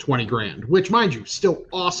 or $20,000, which mind you, still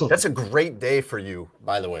awesome. That's a great day for you,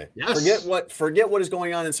 by the way. Yes. Forget what is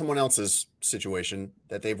going on in someone else's situation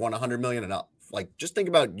that they've won 100 million and up. Like just think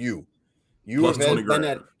about you. You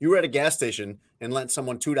were at a gas station and lent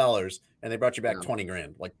someone $2 and they brought you back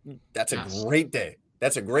 $20,000. Like that's a great day.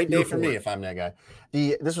 That's a great day for me if I'm that guy.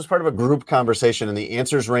 This was part of a group conversation, and the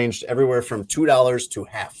answers ranged everywhere from $2 to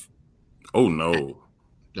half. Oh, no.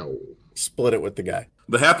 No. Split it with the guy.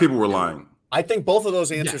 The half people were lying. I think both of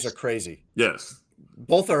those answers are crazy. Yes.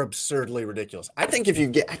 Both are absurdly ridiculous. I think if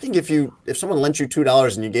someone lent you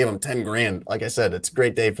 $2 and you gave them $10,000, like I said, it's a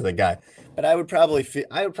great day for the guy. But I would probably feel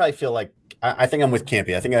like I think I'm with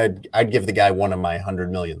Campy. I think I'd give the guy one of my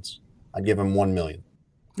 100 millions. I'd give him 1 million.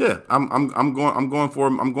 Yeah, I'm going for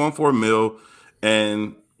 $1 million,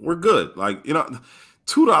 and we're good. Like, you know,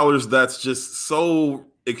 $2, that's just so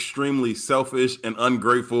extremely selfish and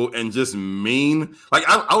ungrateful and just mean. Like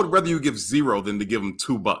I would rather you give $0 than to give them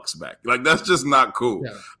 $2 back. Like that's just not cool.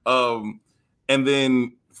 Yeah. And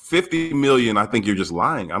then 50 million, I think you're just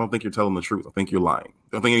lying. I don't think you're telling the truth. I think you're lying. I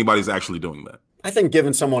don't think anybody's actually doing that. I think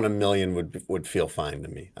giving someone $1 million would feel fine to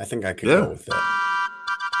me. I think I could go with that.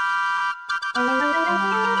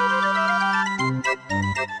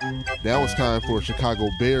 Now it's time for a Chicago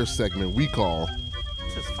Bears segment we call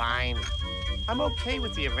This is fine. I'm okay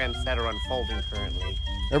with the events that are unfolding currently.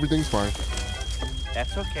 Everything's fine.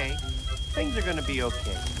 That's okay. Things are going to be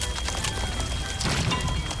okay.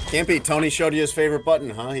 Campy, Tony showed you his favorite button,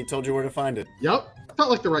 huh? He told you where to find it. Yep. Felt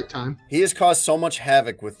like the right time. He has caused so much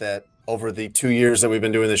havoc with that over the 2 years that we've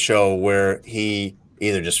been doing the show, where he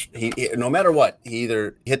either no matter what, he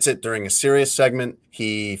either hits it during a serious segment,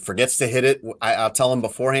 he forgets to hit it. I'll tell him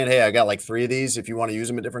beforehand, hey, I got like 3 of these if you want to use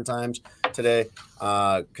them at different times today,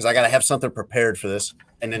 because I got to have something prepared for this.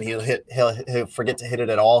 And then he'll forget to hit it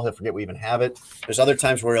at all. He'll forget we even have it. There's other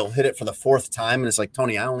times where he'll hit it for the 4th time, and it's like,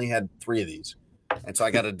 Tony, I only had 3 of these, and so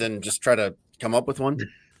I got to then just try to come up with one.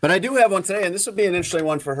 But I do have one today, and this would be an interesting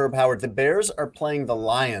one for Herb Howard. The Bears are playing the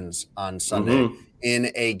Lions on Sunday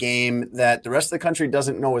in a game that the rest of the country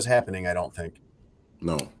doesn't know is happening, I don't think.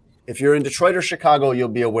 No. If you're in Detroit or Chicago, you'll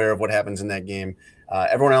be aware of what happens in that game.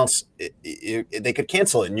 Everyone else, they could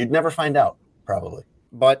cancel it, and you'd never find out, probably.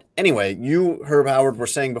 But anyway, you, Herb Howard, were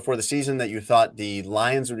saying before the season that you thought the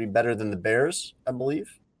Lions would be better than the Bears, I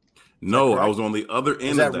believe. No, I was on the other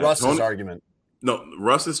end of that. Russ's argument? No,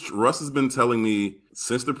 Russ has been telling me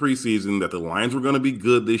since the preseason that the Lions were going to be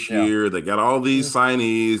good this year. They got all these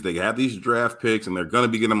signees, they have these draft picks, and they're going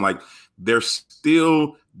to be getting them. Like, they're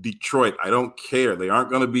still Detroit. I don't care. They aren't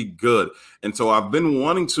going to be good. And so I've been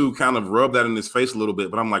wanting to kind of rub that in his face a little bit,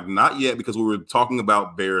 but I'm like, not yet, because we were talking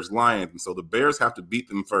about Bears Lions. And so the Bears have to beat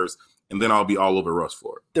them first, and then I'll be all over Russ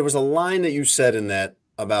for it. There was a line that you said in that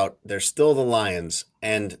about they're still the Lions,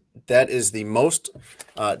 and that is the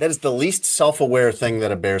least self-aware thing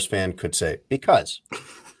that a Bears fan could say, because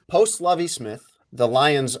post Lovie Smith, the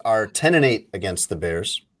Lions are 10-8 against the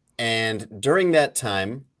Bears, and during that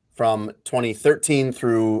time, from 2013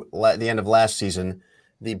 through the end of last season,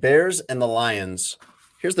 the Bears and the Lions,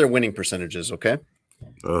 here's their winning percentages, okay?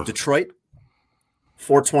 Detroit,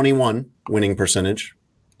 421 winning percentage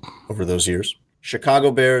over those years.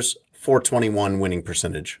 Chicago Bears, 421 winning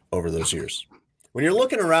percentage over those years. When you're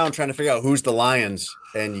looking around trying to figure out who's the Lions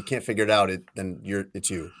and you can't figure it out, then it's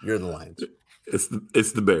you. You're the Lions. It's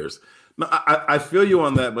the Bears. No, I feel you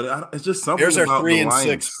on that, but it's just something. Bears are about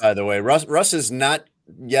 3-6, by the way. Russ is not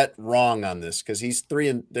yet wrong on this, because he's 3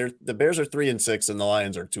 and the Bears are 3-6 and the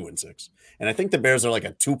Lions are 2-6, and I think the Bears are like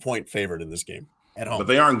a 2-point favorite in this game at home. But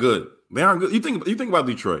they aren't good. You think about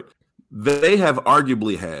Detroit. They have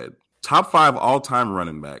arguably had top 5 all-time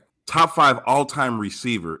running back, top 5 all-time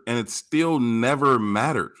receiver, and it still never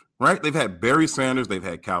mattered, right? They've had Barry Sanders, they've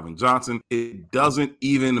had Calvin Johnson. It doesn't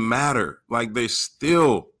even matter. Like, they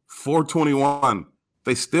still 421.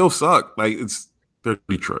 They still suck. Like, they're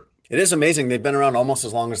Detroit. It is amazing. They've been around almost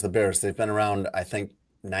as long as the Bears. They've been around, I think,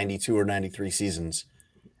 92 or 93 seasons,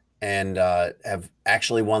 and have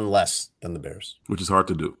actually won less than the Bears. Which is hard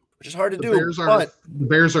to do. The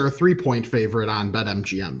Bears are a 3-point favorite on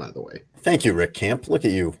BetMGM, by the way. Thank you, Rick Camp. Look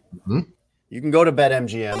at you. Mm-hmm. You can go to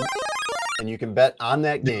BetMGM, and you can bet on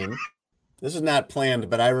that game. This is not planned,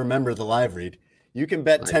 but I remember the live read. You can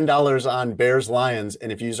bet $10 on Bears Lions,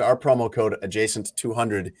 and if you use our promo code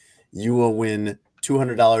adjacent200, you will win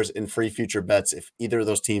 $200 in free future bets if either of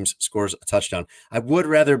those teams scores a touchdown. I would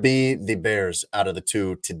rather be the Bears out of the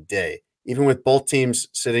two today, even with both teams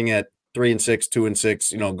sitting at 3-6,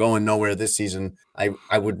 2-6, going nowhere this season.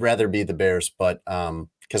 I would rather be the Bears, but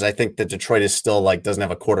because I think that Detroit is still doesn't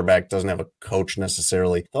have a quarterback, doesn't have a coach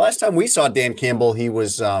necessarily. The last time we saw Dan Campbell, he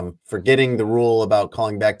was forgetting the rule about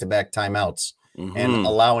calling back-to-back timeouts and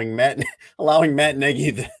allowing Matt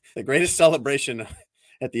Nagy the greatest celebration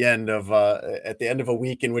at the end of a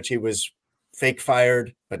week in which he was fake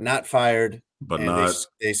fired, but not fired. But and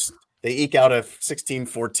they eke out a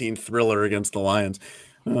 16-14 thriller against the Lions.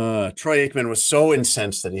 Troy Aikman was so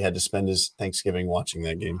incensed that he had to spend his Thanksgiving watching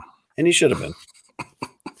that game, and he should have been.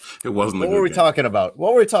 It wasn't. What were we talking about?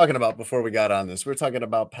 What were we talking about before we got on this? We were talking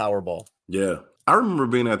about Powerball. Yeah, I remember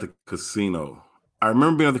being at the casino.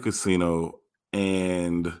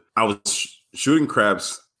 And I was shooting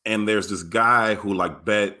craps. And there's this guy who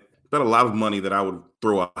bet a lot of money that I would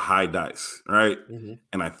throw a high dice, right? Mm-hmm.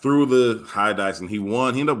 And I threw the high dice and he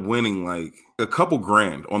won. He ended up winning like a couple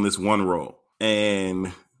grand on this one roll.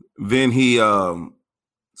 And then he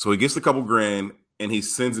gets a couple grand and he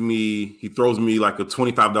throws me like a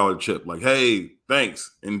 $25 chip, like, hey,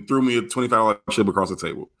 thanks. And threw me a $25 chip across the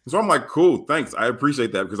table. So I'm like, cool, thanks. I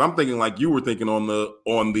appreciate that, because I'm thinking like you were thinking on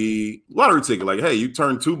the lottery ticket, like, hey, you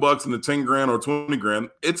turned $2 into 10 grand or 20 grand.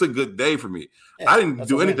 It's a good day for me. Yeah, I didn't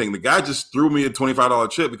do anything. The guy just threw me a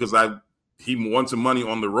 $25 chip because he won some money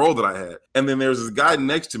on the roll that I had. And then there's this guy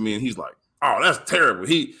next to me and he's like, oh, that's terrible.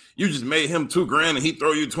 You just made him $2 grand and he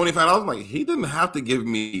throw you $25. I'm like, he didn't have to give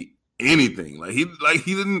me anything. He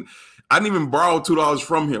didn't. I didn't even borrow $2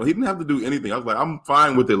 from him. He didn't have to do anything. I was like, I'm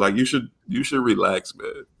fine with it. Like, you should relax,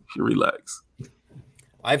 man. You should relax.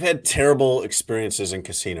 I've had terrible experiences in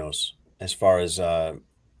casinos, as far as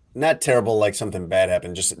not terrible like something bad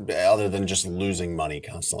happened, just other than just losing money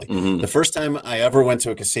constantly. Mm-hmm. The first time I ever went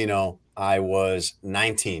to a casino, I was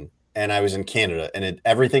 19. and I was in Canada, and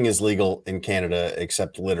everything is legal in Canada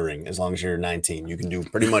except littering. As long as you're 19, you can do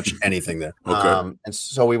pretty much anything there. Okay. And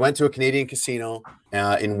so we went to a Canadian casino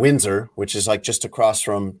in Windsor, which is like just across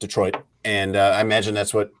from Detroit. And I imagine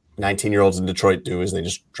that's what 19-year-olds in Detroit do, is they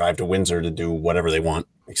just drive to Windsor to do whatever they want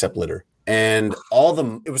except litter. And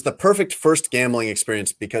it was the perfect first gambling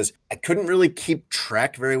experience because I couldn't really keep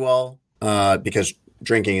track very well because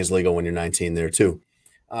drinking is legal when you're 19 there too.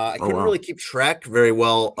 I couldn't really keep track very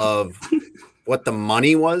well of what the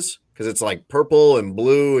money was because it's like purple and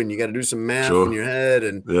blue and you got to do some math in your head.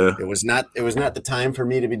 And it was not the time for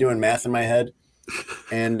me to be doing math in my head.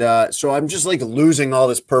 And so I'm just like losing all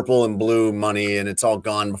this purple and blue money and it's all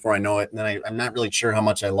gone before I know it. And then I'm not really sure how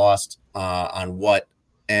much I lost on what,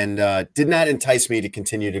 and did not entice me to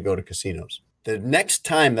continue to go to casinos. The next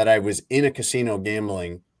time that I was in a casino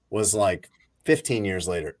gambling was like 15 years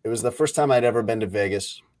later. It was the first time I'd ever been to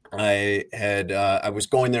Vegas. I was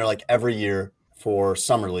going there like every year for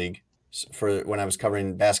Summer League for when I was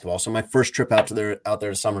covering basketball. So my first trip out there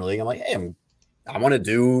to Summer League, I'm like, hey, I want to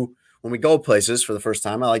do, when we go places for the first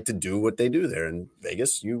time, I like to do what they do there in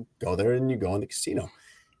Vegas. You go there and you go in the casino.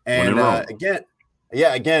 And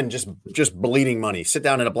again, just bleeding money. Sit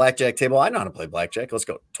down at a blackjack table. I know how to play blackjack. Let's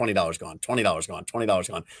go. $20 gone. $20 gone. $20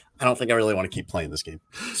 gone. I don't think I really want to keep playing this game.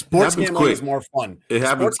 Sports gambling is more fun.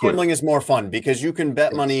 Sports gambling is more fun because you can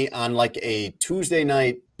bet money on like a Tuesday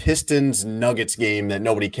night Pistons Nuggets game that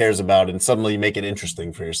nobody cares about, and suddenly make it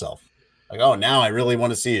interesting for yourself. Like, oh, now I really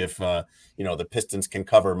want to see if the Pistons can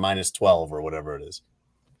cover -12 or whatever it is.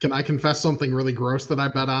 Can I confess something really gross that I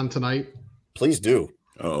bet on tonight? Please do.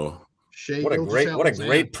 Oh. What a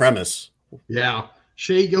great premise. Yeah.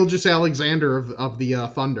 Shai Gilgeous-Alexander of the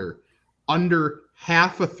Thunder, under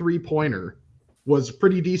half a 3-pointer, was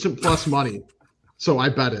pretty decent plus money. So I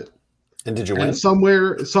bet it. And did you win? And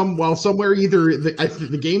somewhere either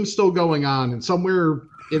the game's still going on, and somewhere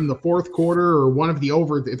in the fourth quarter or one of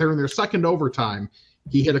they're in their second overtime,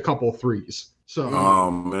 he hit a couple of threes. So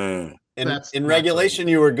oh man. In regulation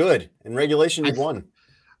you were good. In regulation you won.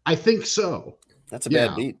 I think so. That's a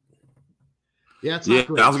bad beat. Yeah, it's not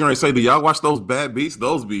great. I was going to say, do y'all watch those bad beats?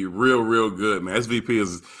 Those be real, real good, man. SVP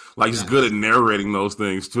is like just good at narrating those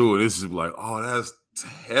things too. And it's just like, oh, that's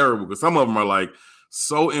terrible. Because some of them are like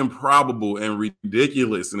so improbable and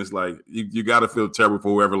ridiculous. And it's like, you got to feel terrible for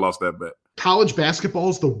whoever lost that bet. College basketball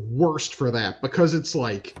is the worst for that because it's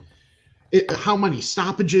like how many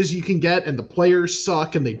stoppages you can get and the players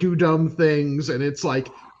suck and they do dumb things. And it's like,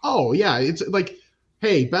 oh, yeah, it's like,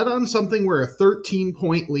 hey, bet on something where a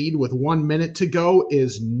 13-point lead with 1 minute to go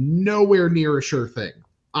is nowhere near a sure thing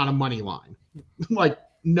on a money line. Like,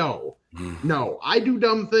 no, I do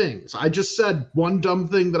dumb things. I just said one dumb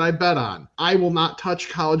thing that I bet on. I will not touch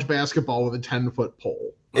college basketball with a 10-foot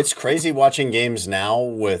pole. It's crazy watching games now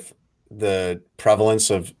with the prevalence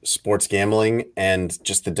of sports gambling and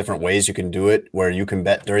just the different ways you can do it where you can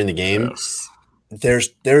bet during the game. Yes.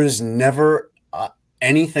 There is never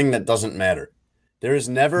anything that doesn't matter. There is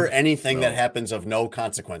never anything that happens of no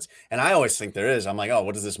consequence. And I always think there is. I'm like, oh,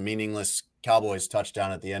 what does this meaningless Cowboys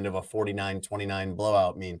touchdown at the end of a 49-29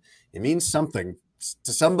 blowout mean? It means something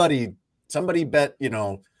to somebody. Somebody bet,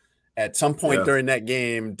 at some point during that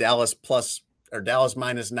game, Dallas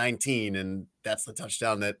 -19, and that's the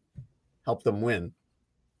touchdown that helped them win.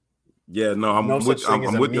 Yeah, no, I'm with you on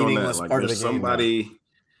that. Like, there's somebody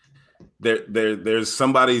there's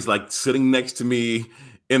somebody's like sitting next to me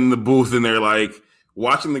in the booth, and they're like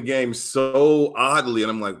watching the game so oddly, and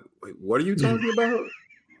I'm like, wait, what are you talking about?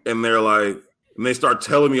 And they're like, and they start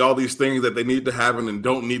telling me all these things that they need to happen and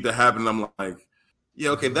don't need to happen. I'm like,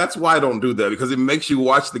 yeah, okay, that's why I don't do that, because it makes you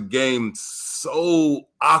watch the game so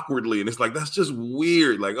awkwardly, and it's like, that's just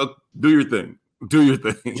weird. Like, oh, do your thing.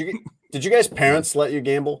 Did you guys' parents let you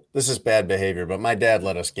gamble? This is bad behavior, but my dad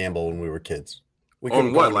let us gamble when we were kids. We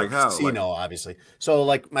on what? Like how? Casino, obviously. So,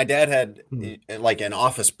 like, my dad had like an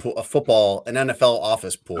office pool, an NFL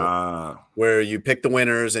office pool, where you pick the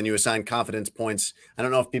winners and you assign confidence points. I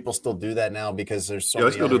don't know if people still do that now because there's so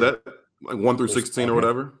many. They still do that, like 1 through 16 or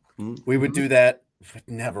whatever. Mm-hmm. We would do that, but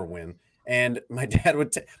never win. And my dad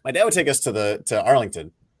would take us to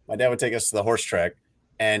Arlington. My dad would take us to the horse track,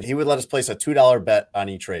 and he would let us place a $2 bet on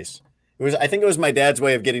each race. I think it was my dad's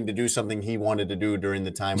way of getting to do something he wanted to do during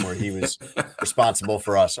the time where he was responsible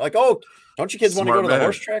for us. Like, oh, don't you kids want to go to the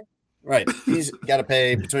horse track? Right. He's got to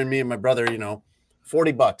pay between me and my brother,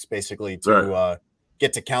 $40 basically to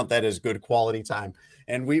get to count that as good quality time.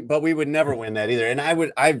 But we would never win that either. And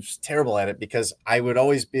I was terrible at it because I would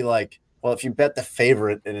always be like, well, if you bet the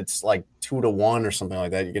favorite and it's like 2-1 or something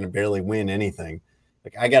like that, you're going to barely win anything.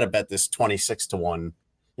 Like, I got to bet this 26-1.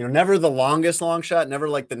 never the longest long shot, never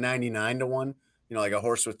like the 99 to 1, like a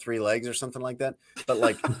horse with 3 legs or something like that. But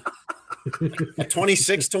like a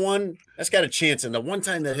 26 to 1, that's got a chance. And the one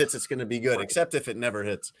time that hits, it's going to be good, except if it never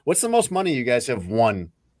hits. What's the most money you guys have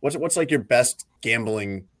won? What's like your best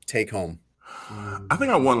gambling take home? I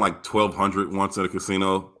think I won like 1,200 once at a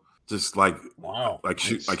casino. Just like, wow, like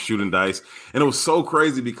shooting dice. And it was so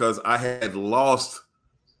crazy because I had lost.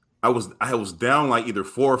 I was down like either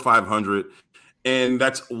 400 or 500. And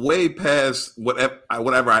that's way past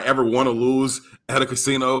whatever I ever want to lose at a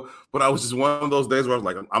casino. But I was just one of those days where I was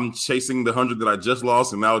like, I'm chasing the 100 that I just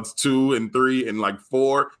lost. And now it's 2 and 3 and like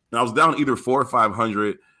 4. And I was down either 400 or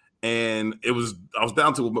 500. And I was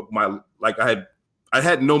down to I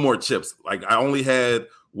had no more chips. Like I only had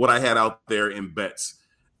what I had out there in bets.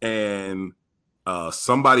 And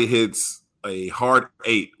somebody hits a hard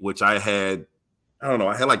 8, which I had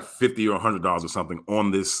like $50 or $100 or something on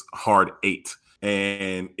this hard 8.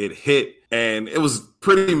 And it hit, and it was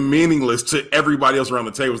pretty meaningless to everybody else around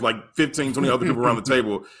the table. It was like 15, 20 other people around the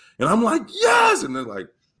table. And I'm like, yes! And they're like,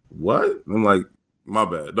 what? And I'm like, my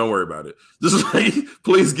bad. Don't worry about it. Just like,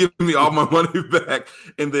 please give me all my money back.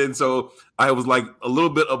 And then so I was like a little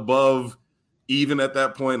bit above even at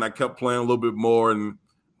that point, and I kept playing a little bit more, and I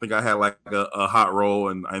think I had like a hot roll,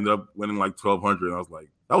 and I ended up winning like 1,200. And I was like,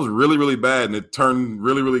 that was really, really bad, and it turned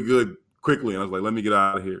really, really good quickly. And I was like, let me get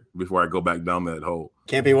out of here before I go back down that hole.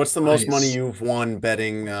 Campy, what's the most money you've won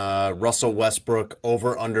betting Russell Westbrook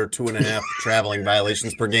over under 2.5 traveling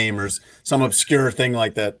violations per game or some obscure thing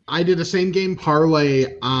like that? I did a same game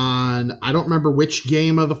parlay on, I don't remember which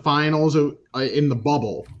game of the finals in the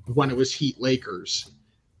bubble when it was Heat Lakers.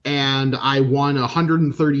 And I won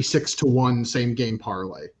 136 to 1 same game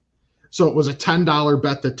parlay. So it was a $10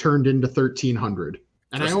 bet that turned into 1,300.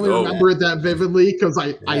 And I only remember it that vividly because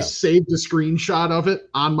I saved a screenshot of it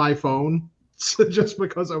on my phone just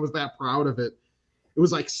because I was that proud of it. It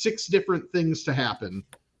was like 6 different things to happen,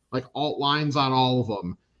 like alt lines on all of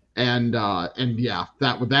them. And yeah,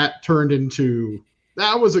 that turned into,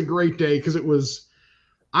 that was a great day because it was,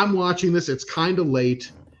 I'm watching this, it's kind of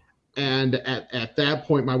late. And at that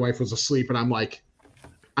point, my wife was asleep and I'm like,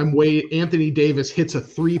 Anthony Davis hits a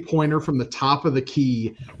 3-pointer from the top of the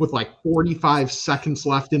key with like 45 seconds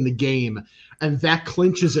left in the game. And that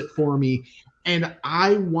clinches it for me. And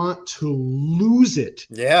I want to lose it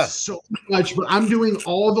so much, but I'm doing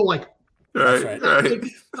all the like,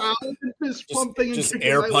 fist pumping, just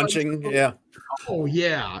air punching. Oh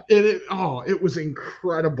yeah. It was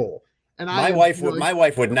incredible. And my wife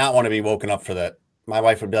would not want to be woken up for that. My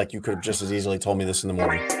wife would be like, you could have just as easily told me this in the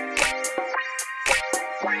morning.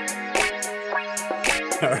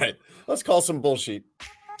 All right, let's call some bullshit.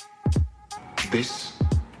 This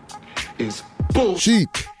is bullshit.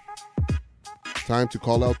 Time to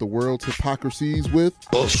call out the world's hypocrisies with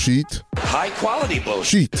bullshit. High quality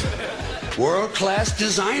bullshit. World-class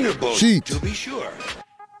designer bullshit, to be sure.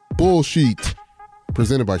 Bullshit.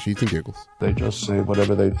 Presented by Sheets and Giggles. They just say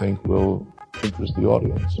whatever they think will interest the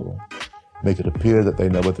audience or make it appear that they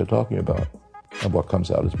know what they're talking about. And what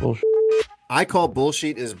comes out is bullshit. I Call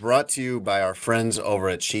Bullshit is brought to you by our friends over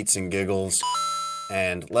at Sheets and Giggles.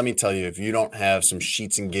 And let me tell you, if you don't have some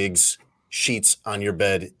Sheets and Gigs sheets on your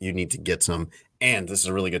bed, you need to get some. And this is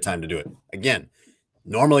a really good time to do it. Again,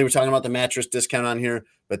 normally we're talking about the mattress discount on here,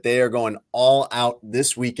 but they are going all out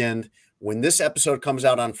this weekend. When this episode comes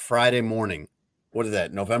out on Friday morning, what is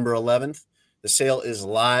that, November 11th? The sale is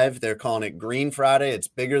live. They're calling it Green Friday. It's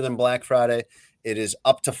bigger than Black Friday. It is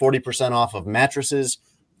up to 40% off of mattresses,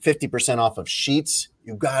 50% off of sheets.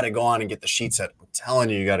 You got to go on and get the sheet set. I'm telling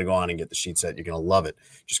you, you got to go on and get the sheet set. You're going to love it.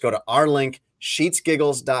 Just go to our link,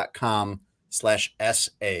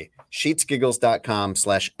 sheetsgiggles.com/SA.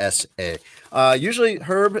 sheetsgiggles.com/SA. Usually,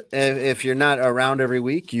 Herb, if you're not around every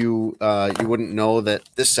week, you wouldn't know that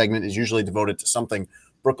this segment is usually devoted to something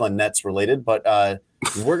Brooklyn Nets related, but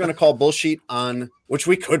we're going to call bullshit on, which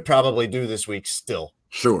we could probably do this week still.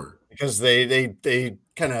 Sure. Because they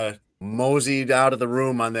kind of moseyed out of the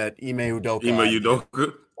room on that Ime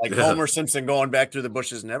Udoka. Like Homer Simpson going back through the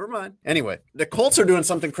bushes. Never mind. Anyway, the Colts are doing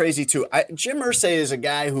something crazy too. Jim Irsay is a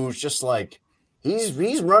guy who's just like, he's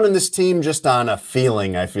running this team just on a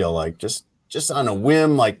feeling, I feel like. Just on a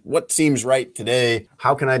whim, like what seems right today?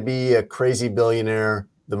 How can I be a crazy billionaire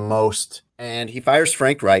the most? And he fires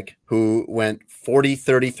Frank Reich, who went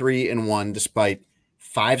 40-33-1 despite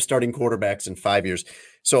 5 starting quarterbacks in 5 years.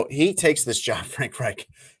 So he takes this job, Frank Reich.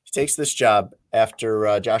 He takes this job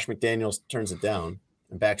after Josh McDaniels turns it down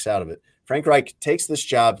and backs out of it. Frank Reich takes this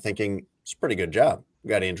job thinking it's a pretty good job. We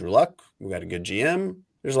got Andrew Luck. We got a good GM.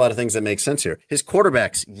 There's a lot of things that make sense here. His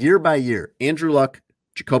quarterbacks year by year, Andrew Luck,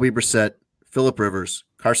 Jacoby Brissett, Phillip Rivers,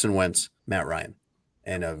 Carson Wentz, Matt Ryan,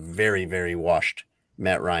 and a very, very washed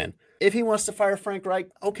Matt Ryan. If he wants to fire Frank Reich,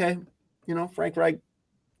 okay. Frank Reich,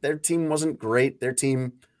 their team wasn't great. Their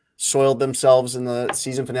team soiled themselves in the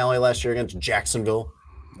season finale last year against Jacksonville.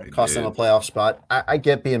 Cost them a playoff spot. I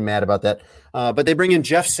get being mad about that. But they bring in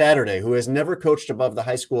Jeff Saturday, who has never coached above the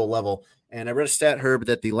high school level. And I read a stat, Herb,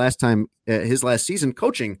 that the last time, his last season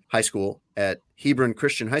coaching high school at Hebron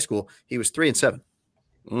Christian High School, he was 3-7.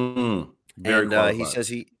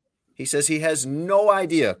 He says he has no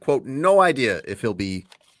idea, quote, no idea if he'll be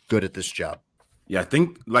good at this job. Yeah, I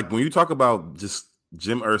think like when you talk about just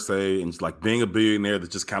Jim Irsay and just like being a billionaire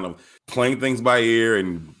that's just kind of playing things by ear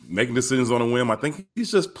and making decisions on a whim, I think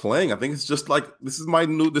he's just playing. I think it's just like, this is my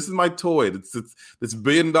toy. It's this $1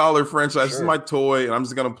 billion franchise. Sure. This is my toy, and I'm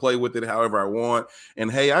just going to play with it however I want. And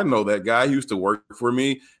hey, I know that guy. He used to work for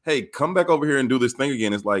me. Hey, come back over here and do this thing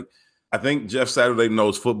again. It's like, I think Jeff Saturday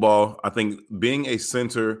knows football. I think being a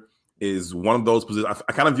center is one of those positions.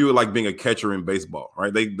 I kind of view it like being a catcher in baseball,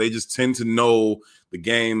 right? They just tend to know the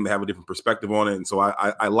game. They have a different perspective on it. And so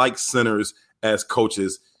I like centers as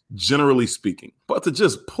coaches, generally speaking. But to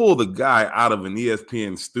just pull the guy out of an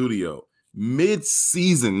ESPN studio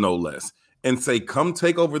mid-season, no less, and say, come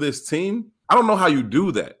take over this team, I don't know how you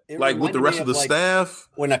do that. Like with the rest of the staff.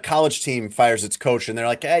 When a college team fires its coach and they're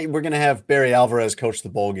like, hey, we're going to have Barry Alvarez coach the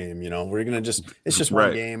bowl game. We're going to it's just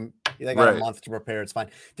one game. They got a month to prepare. It's fine.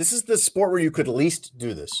 This is the sport where you could at least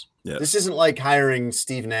do this. Yes. This isn't like hiring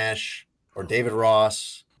Steve Nash or David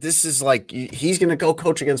Ross. This is like he's going to go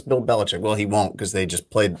coach against Bill Belichick. Well, he won't because they just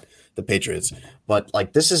played the Patriots. But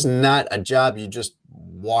like this is not a job you just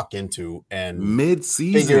walk into and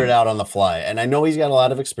mid-season figure it out on the fly. And I know he's got a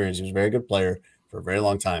lot of experience. He was a very good player for a very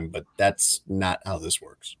long time, but that's not how this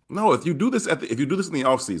works. No, if you do this in the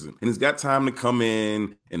offseason and he's got time to come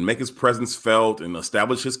in and make his presence felt and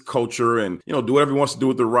establish his culture and do whatever he wants to do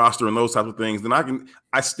with the roster and those types of things, then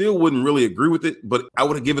I still wouldn't really agree with it, but I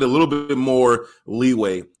would give it a little bit more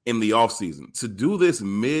leeway in the offseason. To do this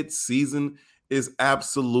mid-season is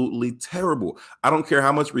absolutely terrible. I don't care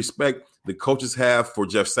how much respect the coaches have for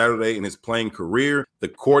Jeff Saturday and his playing career, the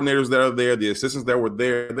coordinators that are there, the assistants that were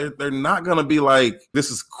there, they're not going to be like,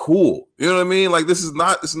 this is cool. You know what I mean? Like, this is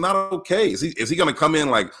not okay. Is he going to come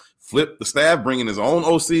in like flip the staff, bring in his own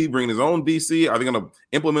OC, bring in his own DC? Are they going to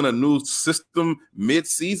implement a new system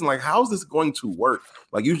mid-season? Like, how is this going to work?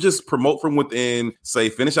 Like, you just promote from within, say,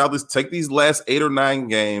 finish out take these last 8 or 9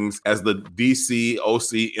 games as the DC,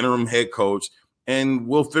 OC, interim head coach, and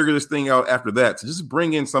we'll figure this thing out after that. So just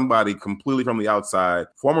bring in somebody completely from the outside,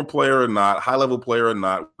 former player or not, high-level player or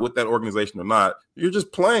not, with that organization or not. You're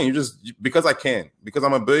just playing. You're just because I can. Because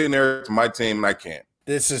I'm a billionaire to my team and I can.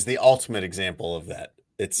 This is the ultimate example of that.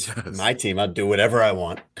 It's my team. I'll do whatever I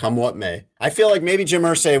want, come what may. I feel like maybe Jim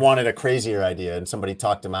Irsay wanted a crazier idea and somebody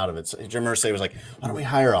talked him out of it. So Jim Irsay was like, why don't we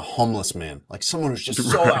hire a homeless man? Like someone who's just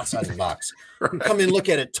so outside the box. Come in, look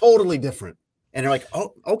at it totally different. And they're like,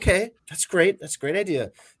 oh, okay, that's great. That's a great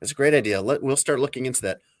idea. That's a great idea. We'll start looking into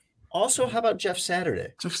that. Also, how about Jeff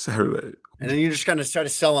Saturday? Jeff Saturday. And then you just kind of try to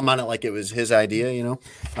sell him on it like it was his idea,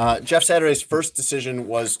 Jeff Saturday's first decision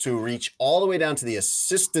was to reach all the way down to the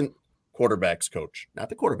assistant quarterbacks coach, not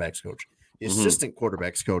the quarterbacks coach, the assistant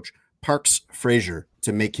quarterbacks coach, Parks Frazier,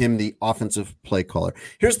 to make him the offensive play caller.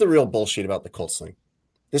 Here's the real bullshit about the Colts thing.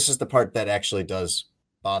 This is the part that actually does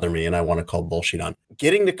bother me and I want to call bullshit on.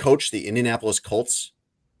 Getting to coach the Indianapolis Colts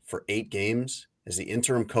for 8 games as the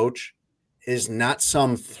interim coach is not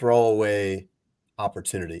some throwaway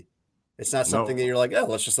opportunity. It's not something that you're like, oh,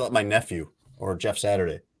 let's just let my nephew or Jeff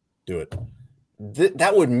Saturday do it.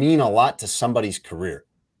 That would mean a lot to somebody's career.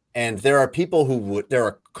 And there are people there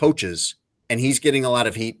are coaches, and he's getting a lot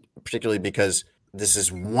of heat, particularly because this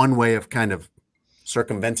is one way of kind of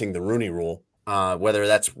circumventing the Rooney Rule. Whether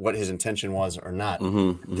that's what his intention was or not.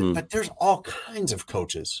 But there's all kinds of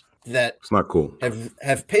coaches that it's not cool.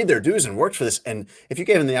 have paid their dues and worked for this. And if you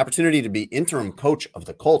gave them the opportunity to be interim coach of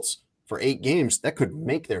the Colts for 8 games, that could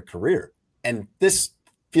make their career. And this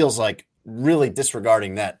feels like really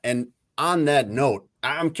disregarding that. And on that note,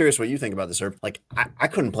 I'm curious what you think about this, Herb. Like, I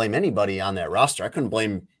couldn't blame anybody on that roster. I couldn't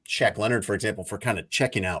blame Shaq Leonard, for example, for kind of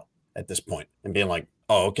checking out at this point and being like,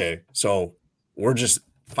 oh, okay, so we're just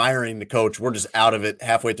firing the coach. We're just out of it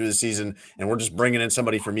halfway through the season, and we're just bringing in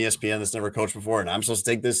somebody from ESPN that's never coached before, and I'm supposed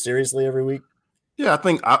to take this seriously every week? Yeah, I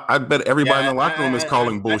think I bet everybody in the locker room is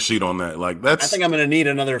calling bullshit on that. Like I think I'm going to need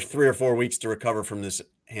another 3 or 4 weeks to recover from this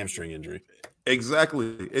hamstring injury.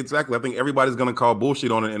 Exactly. I think everybody's going to call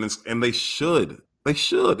bullshit on it, and they should.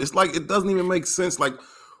 It's like it doesn't even make sense. Like,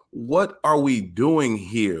 what are we doing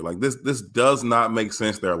here? Like this does not make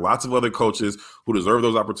sense. There are lots of other coaches who deserve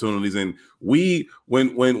those opportunities. And when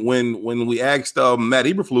we asked Matt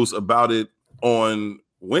Eberflus about it on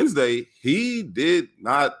Wednesday, he did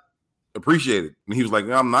not appreciate it. And he was like,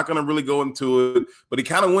 I'm not going to really go into it, but he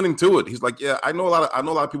kind of went into it. He's like, yeah, I know a lot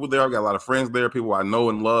of people there. I got a lot of friends there, people I know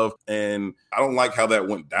and love. And I don't like how that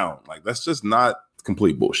went down. Like, that's just not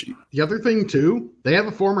complete bullshit. The other thing too, they have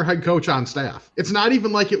a former head coach on staff. It's not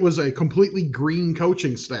even like it was a completely green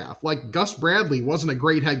coaching staff. Like Gus Bradley wasn't a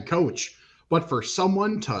great head coach, but for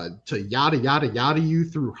someone to yada yada yada you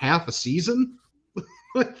through half a season,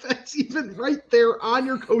 that's even right there on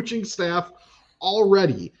your coaching staff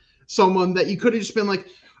already. Someone that you could have just been like,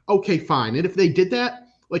 okay, fine. And if they did that,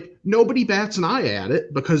 like nobody bats an eye at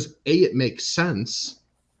it because A, it makes sense.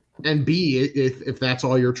 And B, if that's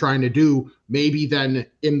all you're trying to do, maybe then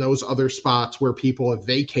in those other spots where people have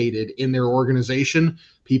vacated in their organization,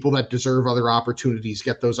 people that deserve other opportunities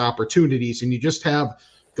get those opportunities. And you just have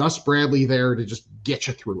Gus Bradley there to just get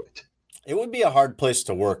you through it. It would be a hard place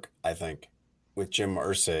to work, I think, with Jim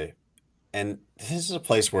Irsay. And this is a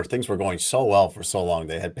place where things were going so well for so long.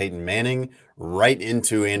 They had Peyton Manning right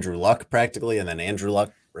into Andrew Luck practically, and then Andrew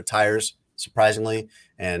Luck retires, surprisingly,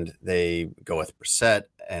 and they go with Brissett,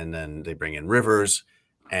 and then they bring in Rivers,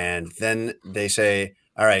 and then they say,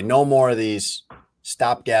 all right, no more of these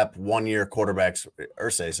stopgap one-year quarterbacks.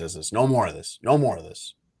 Irsay says this, no more of this.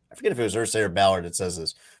 I forget if it was Irsay or Ballard that says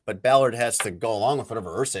this, but Ballard has to go along with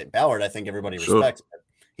whatever Irsay. Ballard, I think everybody respects.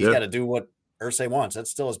 He's got to do what Irsay wants.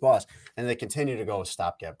 That's still his boss. And they continue to go with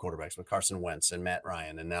stopgap quarterbacks with Carson Wentz and Matt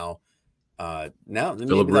Ryan. And now they need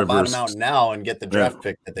to bottom out now and get the draft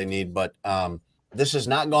pick that they need. But this has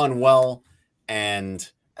not gone well. And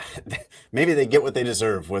maybe they get what they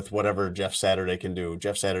deserve with whatever Jeff Saturday can do.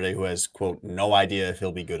 Jeff Saturday, who has, quote, no idea if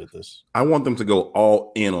he'll be good at this. I want them to go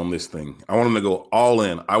all in on this thing. I want them to go all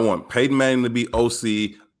in. I want Peyton Manning to be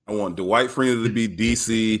OC. I want Dwight Freeney to be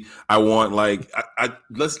DC. I want I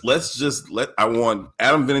want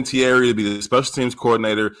Adam Vinatieri to be the special teams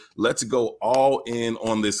coordinator. Let's go all in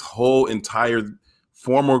on this whole entire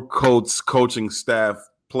former coaching staff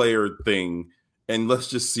player thing, and let's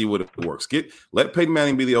just see what it works. Let Peyton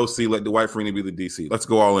Manning be the OC. Let Dwight Freeney be the DC. Let's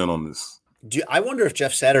go all in on this. I wonder if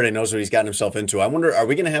Jeff Saturday knows what he's gotten himself into. I wonder, are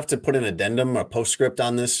we going to have to put an addendum or postscript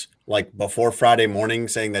on this, like before Friday morning,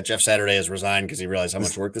 saying that Jeff Saturday has resigned because he realized how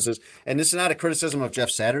much work this is? And this is not a criticism of Jeff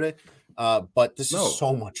Saturday, but this is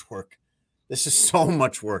so much work. This is so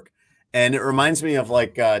much work. And it reminds me of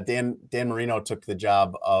like Dan Marino took the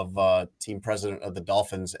job of team president of the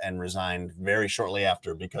Dolphins and resigned very shortly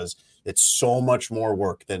after because it's so much more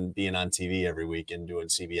work than being on TV every week and doing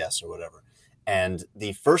CBS or whatever. And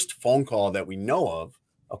the first phone call that we know of,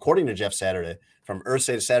 according to Jeff Saturday, from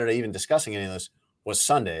Irsay to Saturday, even discussing any of this, was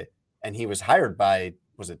Sunday. And he was hired by,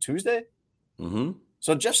 was it Tuesday? Mm-hmm.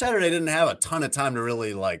 So Jeff Saturday didn't have a ton of time to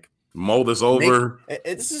really like mull this over.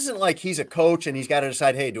 This isn't like he's a coach and he's got to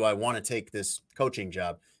decide, hey, do I want to take this coaching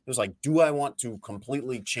job? It was like, do I want to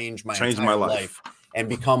completely change my entire life and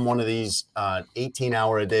become one of these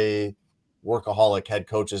 18-hour-a-day workaholic head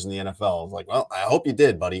coaches in the NFL? Like, well, I hope you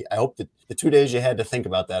did, buddy. I hope that the 2 days you had to think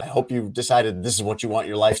about that, I hope you decided this is what you want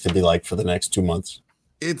your life to be like for the next 2 months.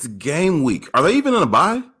 It's game week. Are they even in a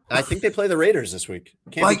bye? I think they play the Raiders this week.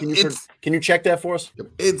 Can you check that for us?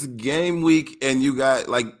 It's game week, and you got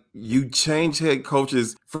you change head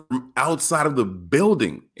coaches from outside of the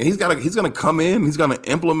building, and he's going to come in. He's going to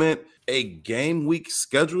implement a game week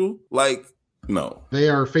schedule. No. They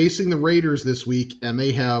are facing the Raiders this week, and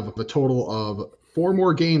they have a total of 4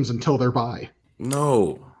 more games until their bye.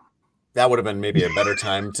 No. That would have been maybe a better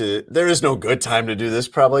time to – there is no good time to do this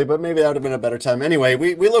probably, but maybe that would have been a better time. Anyway,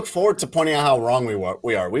 we look forward to pointing out how wrong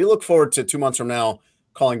we are. We look forward to 2 months from now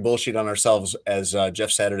calling bullshit on ourselves as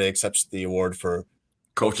Jeff Saturday accepts the award for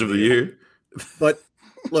Coach of the Year. But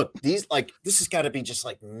look, this has got to be just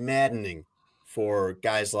maddening for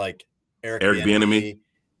guys like Eric Bieniemy,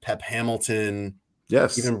 Pep Hamilton,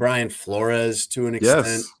 yes, even Brian Flores to an extent.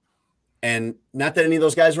 Yes. And not that any of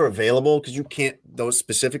those guys were available because you can't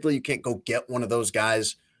go get one of those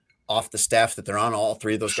guys off the staff that they're on. All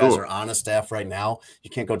 3 of those guys are on a staff right now.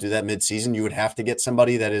 You can't go do that midseason. You would have to get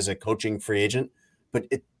somebody that is a coaching free agent, but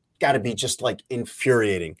it got to be just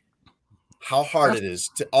infuriating how hard it is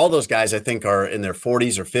to all those guys. I think are in their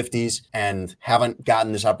 40s or 50s and haven't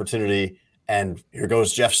gotten this opportunity. And here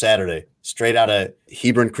goes Jeff Saturday, straight out of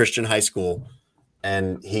Hebron Christian High School.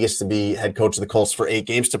 And he gets to be head coach of the Colts for 8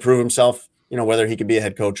 games to prove himself, whether he could be a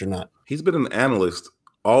head coach or not. He's been an analyst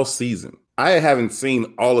all season. I haven't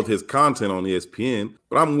seen all of his content on ESPN,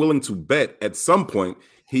 but I'm willing to bet at some point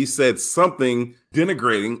he said something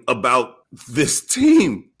denigrating about this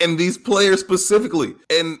team and these players specifically.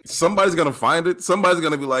 And somebody's going to find it. Somebody's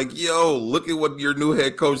going to be like, yo, look at what your new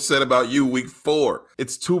head coach said about you week 4.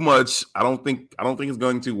 It's too much. I don't think it's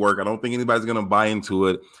going to work. I don't think anybody's going to buy into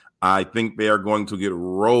it. I think they are going to get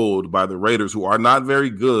rolled by the Raiders, who are not very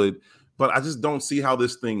good, but I just don't see how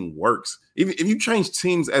this thing works. Even if you change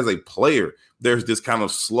teams as a player, there's this kind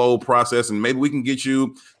of slow process, and maybe we can get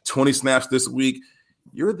you 20 snaps this week.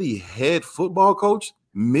 You're the head football coach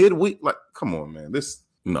midweek. Like, come on, man.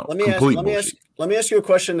 Let me ask you a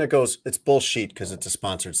question that goes, it's bullshit because it's a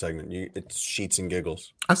sponsored segment. It's Sheets and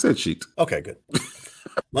Giggles. I said sheet. Okay, good.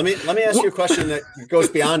 Let me ask you a question that goes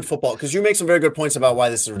beyond football, because you make some very good points about why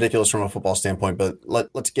this is ridiculous from a football standpoint, but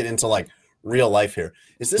let's get into like real life here.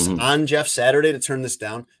 Is this on Jeff Saturday to turn this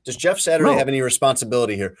down? Does Jeff Saturday have any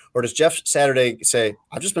responsibility here? Or does Jeff Saturday say,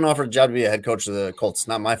 I've just been offered a job to be a head coach of the Colts. It's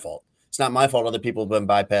not my fault. It's not my fault other people have been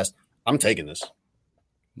bypassed. I'm taking this.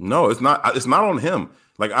 No, it's not. It's not on him.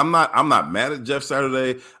 Like, I'm not mad at Jeff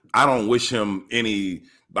Saturday. I don't wish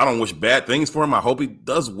bad things for him. I hope he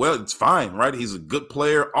does well. It's fine, right? He's a good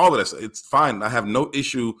player. All of that. It's fine. I have no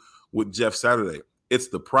issue with Jeff Saturday. It's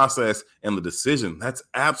the process and the decision. That's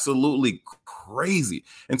absolutely crazy.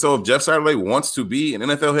 And so if Jeff Saturday wants to be an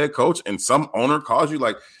NFL head coach and some owner calls you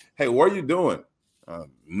like, hey, what are you doing?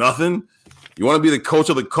 Nothing. You want to be the coach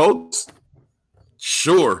of the Colts?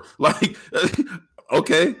 Sure. Like,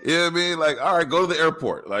 okay. You know what I mean? Like, all right, go to the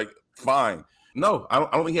airport. Like, fine. No, I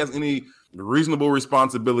don't think he has any reasonable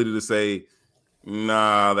responsibility to say,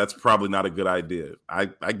 nah, that's probably not a good idea. I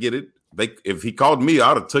get it. If he called me,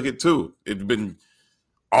 I'd have took it too. It'd been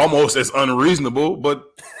almost as unreasonable, but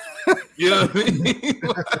you know what I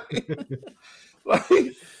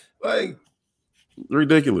mean? like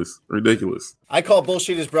ridiculous. I Call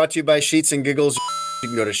Bullshit is brought to you by Sheets and Giggles. You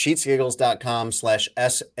can go to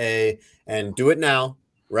sheetsgiggles.com/SA and do it now.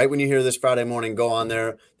 Right when you hear this Friday morning, go on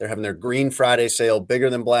there. They're having their Green Friday sale, bigger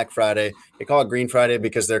than Black Friday. They call it Green Friday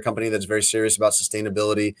because they're a company that's very serious about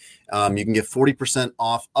sustainability. You can get 40%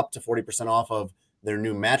 off, up to 40% off of their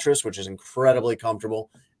new mattress, which is incredibly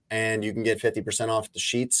comfortable. And you can get 50% off the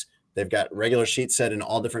sheets. They've got regular sheet set in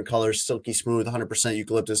all different colors, silky smooth, 100%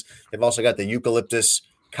 eucalyptus. They've also got the eucalyptus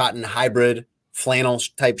cotton hybrid flannel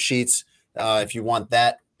type sheets. If you want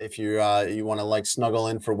that, if you want to like snuggle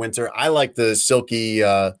in for winter, I like the silky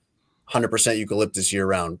 100% eucalyptus year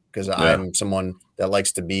round because I'm someone that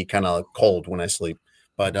likes to be kind of cold when I sleep.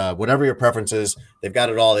 But whatever your preference is, they've got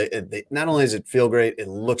it all. They not only does it feel great, it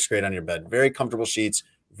looks great on your bed. Very comfortable sheets,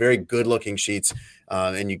 very good looking sheets.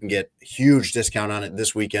 And you can get huge discount on it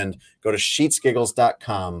this weekend. Go to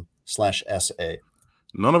sheetsgiggles.com/SA.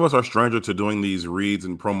 None of us are stranger to doing these reads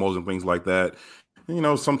and promos and things like that. You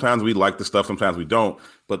know, sometimes we like the stuff, sometimes we don't.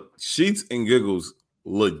 But Sheets and Giggles,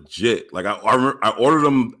 legit. Like I ordered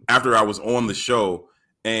them after I was on the show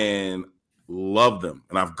and loved them.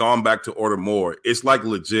 And I've gone back to order more. It's like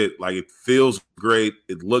legit. Like it feels great.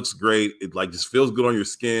 It looks great. It like just feels good on your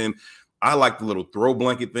skin. I like the little throw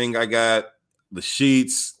blanket thing I got, the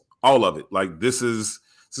sheets, all of it. Like this is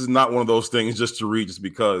not one of those things just to read just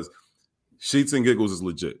because. Sheets and Giggles is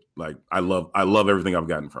legit. Like I love everything I've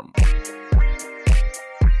gotten from them.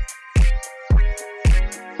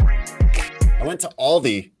 I went to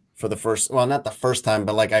Aldi for the first, well, not the first time,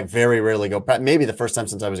 but like I very rarely go, maybe the first time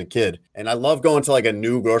since I was a kid. And I love going to like a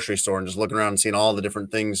new grocery store and just looking around and seeing all the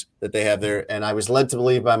different things that they have there. And I was led to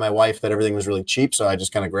believe by my wife that everything was really cheap. So I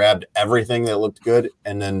just kind of grabbed everything that looked good.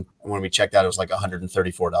 And then when we checked out, it was like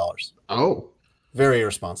 $134. Oh. Very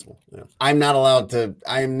irresponsible. Yeah. I'm not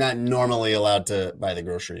normally allowed to buy the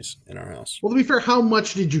groceries in our house. Well, to be fair, how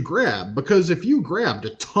much did you grab? Because if you grabbed a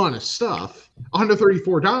ton of stuff,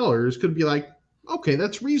 $134 could be like, okay,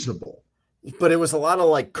 that's reasonable. But it was a lot of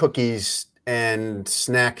like cookies and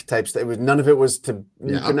snack types. None of it was to,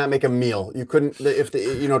 you could not make a meal. You couldn't, if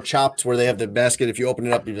the, Chopped where they have the basket, if you open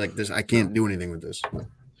it up, you're like, I can't do anything with this.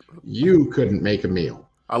 You couldn't make a meal.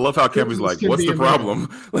 I love how Kevin's like, what's the problem?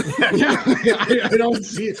 I don't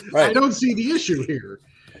see it. Right. I don't see the issue here.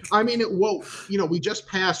 I mean, we just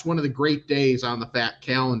passed one of the great days on the fat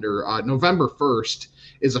calendar. November 1st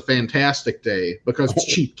is a fantastic day because it's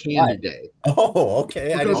cheap candy day. Oh,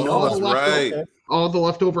 okay. Because all the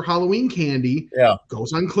leftover Halloween candy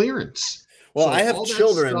goes on clearance. Well, so I have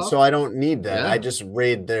children, so I don't need that. Yeah. I just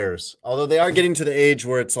raid theirs. Although they are getting to the age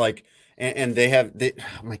where it's like, and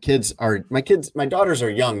my daughters are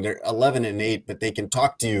young. They're 11 and 8, but they can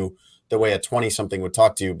talk to you the way a 20-something would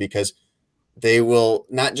talk to you because they will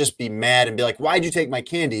not just be mad and be like, why'd you take my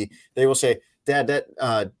candy? They will say, Dad, that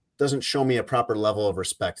doesn't show me a proper level of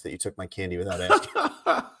respect that you took my candy without asking.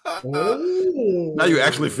 Now you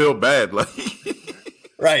actually feel bad. Like,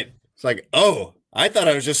 right. It's like, oh, I thought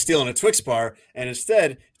I was just stealing a Twix bar, and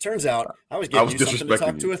instead, it turns out I was giving you something to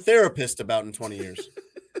talk to a therapist about in 20 years.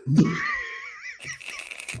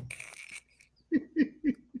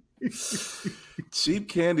 Cheap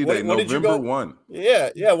Candy Day, November 1.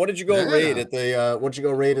 Yeah. What did you go raid at the? What'd you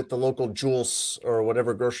go raid at the local Jewels or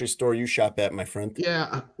whatever grocery store you shop at, my friend?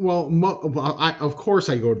 Yeah, well, of course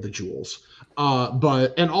I go to the Jewels,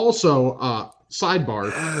 and also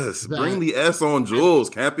sidebar. Yes, bring the S on Jewels,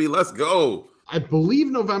 Cappy. Let's go. I believe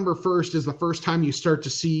November 1st is the first time you start to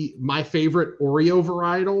see my favorite Oreo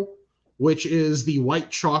varietal, which is the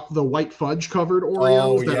white fudge covered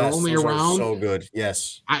Oreos that are only around. So good,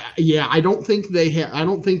 yes. I don't think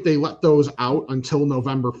they let those out until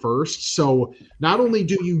November 1st. So not only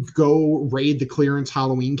do you go raid the clearance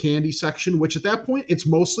Halloween candy section, which at that point it's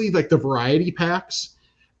mostly like the variety packs,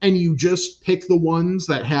 and you just pick the ones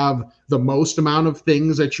that have the most amount of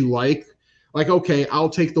things that you like. Like, okay, I'll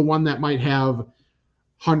take the one that might have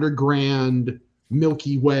 100 grand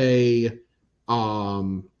Milky Way,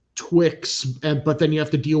 Twix, but then you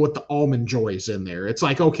have to deal with the Almond Joys in there. It's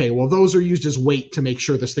like, okay, well, those are used as weight to make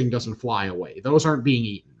sure this thing doesn't fly away. Those aren't being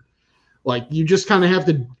eaten. Like, you just kind of have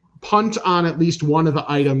to punt on at least one of the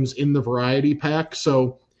items in the variety pack.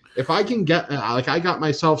 So if I can get, I got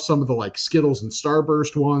myself some of the like Skittles and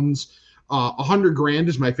Starburst ones. 100 grand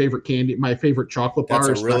is my favorite candy, my favorite chocolate bar.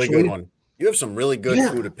 That's a really good one. You have some really good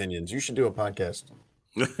food opinions. You should do a podcast.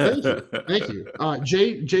 Thank you.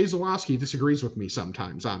 Jay Zawowski disagrees with me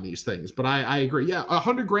sometimes on these things, but I agree. Yeah,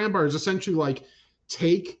 100 grand bar is essentially like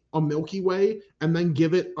take a Milky Way and then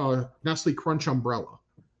give it a Nestle Crunch umbrella.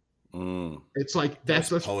 It's like that's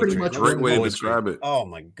pretty much a great way to describe it. Oh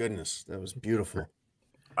my goodness, that was beautiful.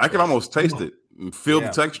 I can almost taste it and feel the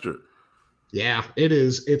texture. Yeah, it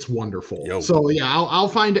is. It's wonderful. So yeah, I'll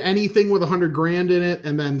find anything with 100 grand in it,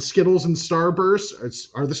 and then Skittles and Starburst.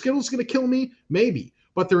 Are the Skittles going to kill me? Maybe,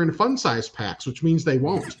 but they're in fun size packs, which means they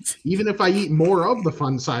won't. Even if I eat more of the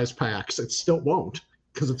fun size packs, it still won't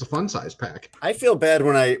because it's a fun size pack. I feel bad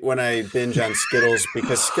when I binge on Skittles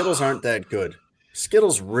because Skittles aren't that good.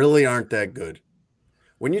 Skittles really aren't that good.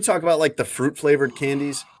 When you talk about like the fruit flavored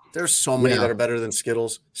candies, there's so many that are better than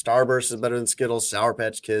Skittles. Starburst is better than Skittles. Sour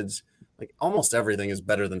Patch Kids. Like almost everything is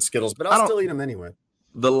better than Skittles, but I'll still eat them anyway.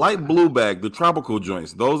 The light blue bag, the tropical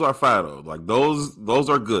joints, those are fire though. Like those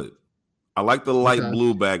are good. I like the light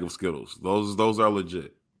blue bag of Skittles. Those are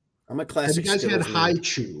legit. I'm a classic. Have you guys Skittles had High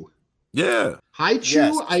Chew? Yeah. High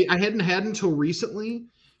Chew, I hadn't had until recently.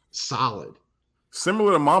 Solid.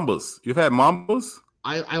 Similar to Mambas. You've had Mambas?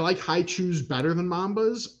 I like High Chews better than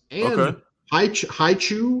Mambas. And High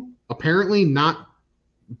Chew, apparently not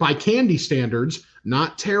by candy standards,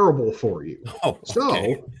 not terrible for you.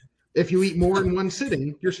 So if you eat more in one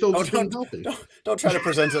sitting, you're still being healthy. Don't try to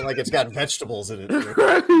present it like it's got vegetables in it.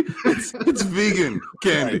 It's vegan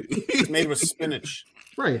candy. Right. It's made with spinach.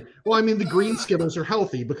 Right. Well, I mean, the green Skittles are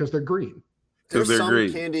healthy because they're green. There's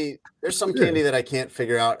some candy that I can't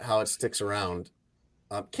figure out how it sticks around.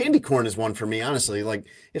 Candy corn is one for me, honestly. Like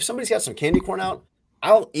if somebody's got some candy corn out,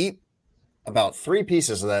 I'll eat about 3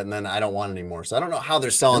 pieces of that, and then I don't want any more. So I don't know how they're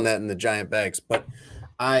selling that in the giant bags, but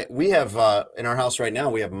we have in our house right now,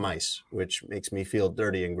 we have mice, which makes me feel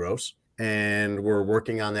dirty and gross. And we're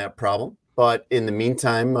working on that problem. But in the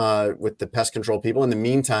meantime, with the pest control people,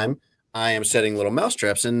 I am setting little mouse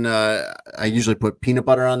traps, and I usually put peanut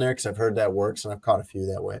butter on there because I've heard that works, and I've caught a few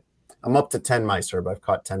that way. I'm up to 10 mice, Herb. I've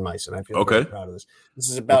caught 10 mice, and I feel very proud of this. This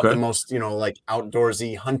is about the most, like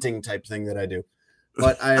outdoorsy hunting type thing that I do.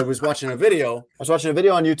 But I was watching a video. I was watching a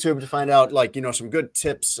video on YouTube to find out, some good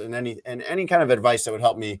tips and any kind of advice that would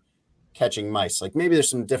help me catching mice. Like maybe there's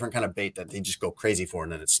some different kind of bait that they just go crazy for,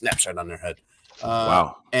 and then it snaps right on their head.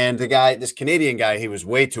 Wow. And this Canadian guy, he was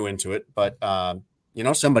way too into it, but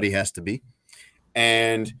somebody has to be.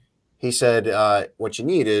 And he said, what you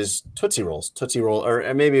need is Tootsie Rolls,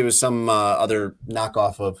 or maybe it was some other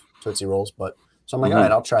knockoff of Tootsie Rolls. But so I'm like, all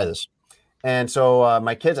right, I'll try this. And so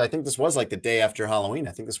my kids, I think this was like the day after Halloween.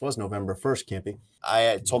 I think this was November 1st, Campy.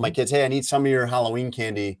 I told my kids, hey, I need some of your Halloween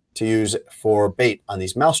candy to use for bait on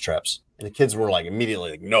these mouse traps. And the kids were like immediately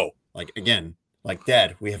like, no, like again, like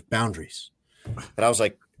Dad, we have boundaries. But I was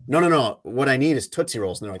like, no. What I need is Tootsie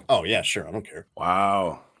Rolls. And they're like, oh yeah, sure. I don't care.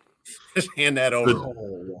 Wow. Just hand that over.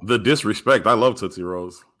 The disrespect. I love Tootsie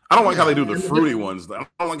Rolls. I don't like how they do the fruity ones.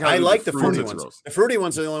 I like the fruity ones. The fruity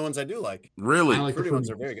ones are the only ones I do like. Really? I like fruity ones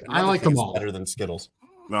are very good. I like them all better than Skittles.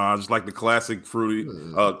 No, I just like the classic fruity,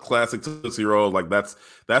 classic Tootsie Roll. Like that's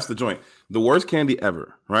the joint. The worst candy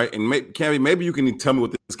ever, right? And maybe you can tell me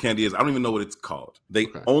what this candy is. I don't even know what it's called. They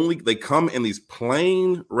come in these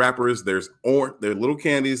plain wrappers. They're little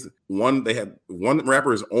candies. One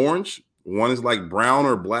wrapper is orange, one is like brown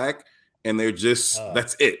or black, and they're just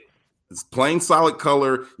that's it. It's plain solid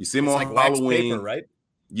color. You see them on like Halloween, wax paper, right?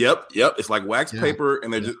 Yep. It's like wax paper,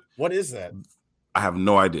 and they're just. What is that? I have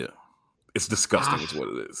no idea. It's disgusting. Is what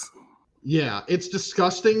it is. Yeah, it's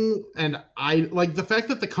disgusting, and I like the fact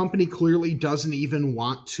that the company clearly doesn't even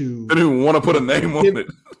want to. They don't even want to put a name on it.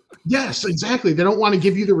 Yes, exactly. They don't want to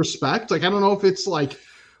give you the respect. Like I don't know if it's like,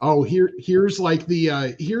 oh, here's like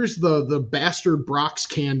here's the bastard Brock's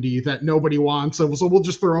candy that nobody wants, so we'll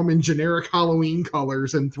just throw them in generic Halloween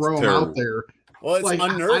colors and throw them out there. Well, it's like,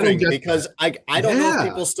 unnerving because I don't know if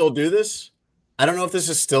people still do this. I don't know if this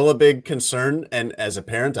is still a big concern, and as a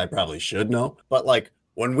parent, I probably should know. But like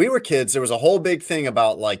when we were kids, there was a whole big thing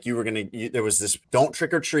about like there was this don't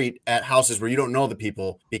trick or treat at houses where you don't know the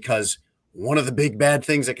people, because one of the big bad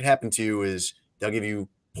things that could happen to you is they'll give you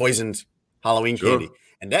poisoned Halloween candy,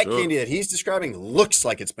 and that candy that he's describing looks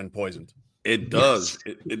like it's been poisoned. It does.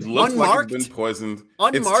 Yes. It looks like it's been poisoned.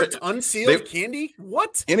 Unmarked, unsealed candy?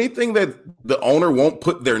 What? Anything that the owner won't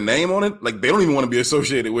put their name on it, like they don't even want to be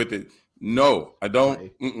associated with it. No, I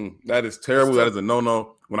don't. That is terrible. That is a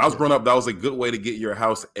no-no. When I was growing up, that was a good way to get your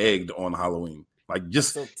house egged on Halloween. Like,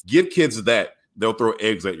 just give kids that. They'll throw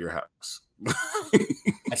eggs at your house.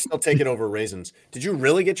 I still take it over raisins. Did you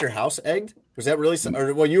really get your house egged? Was that really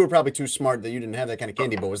well, you were probably too smart that you didn't have that kind of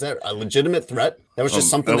candy, but was that a legitimate threat? That was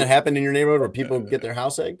just something that happened in your neighborhood where people get their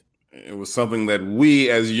house egged? It was something that we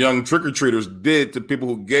as young trick-or-treaters did to people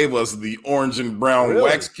who gave us the orange and brown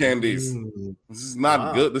wax candies. This is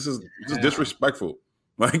not good. This is disrespectful.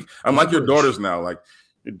 Like, I'm like your daughters now. Like,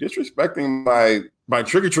 you're disrespecting my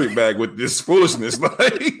trick-or-treat bag with this foolishness.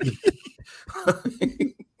 Like,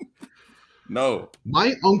 no.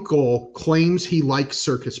 My uncle claims he likes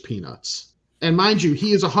circus peanuts. And mind you,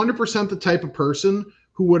 he is 100% the type of person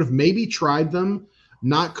who would have maybe tried them,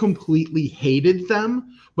 not completely hated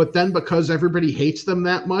them, but then because everybody hates them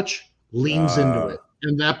that much, leans into it.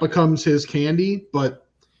 And that becomes his candy. But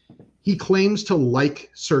he claims to like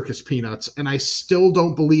circus peanuts, and I still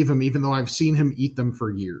don't believe him, even though I've seen him eat them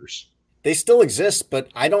for years. They still exist, but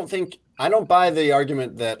I don't buy the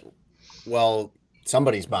argument that, well,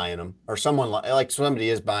 somebody's buying them, or somebody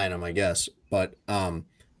is buying them, I guess. But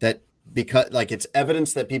that because like it's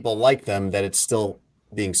evidence that people like them, that it's still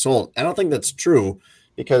being sold. I don't think that's true,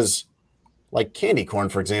 because like candy corn,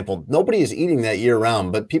 for example, nobody is eating that year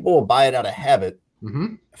round, but people will buy it out of habit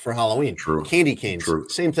for Halloween. True. Candy canes,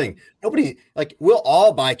 same thing. Nobody, like, we'll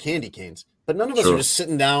all buy candy canes, but none of us are just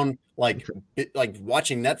sitting down like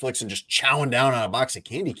watching Netflix and just chowing down on a box of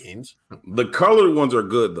candy canes. The colored ones are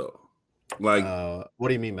good though. Like, what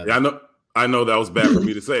do you mean by that? I know that was bad for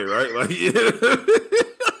me to say, right? Like,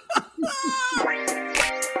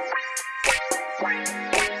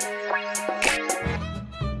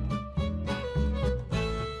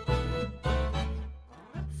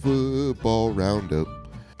 Football Roundup.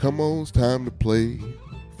 Come on, it's time to play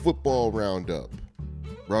Football Roundup.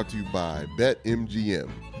 Brought to you by BetMGM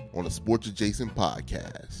on a Sports Adjacent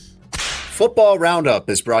podcast. Football Roundup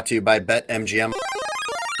is brought to you by BetMGM.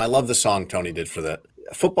 I love the song Tony did for that.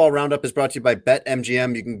 Football Roundup is brought to you by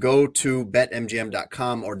BetMGM. You can go to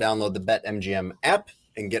betmgm.com or download the BetMGM app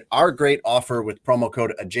and get our great offer with promo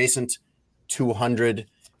code adjacent200.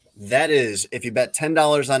 That is, if you bet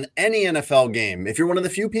 $10 on any NFL game, if you're one of the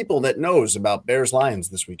few people that knows about Bears-Lions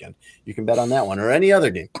this weekend, you can bet on that one or any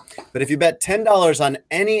other game. But if you bet $10 on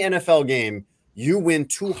any NFL game, you win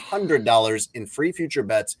 $200 in free future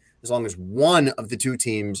bets as long as one of the two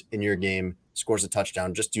teams in your game scores a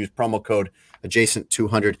touchdown. Just use promo code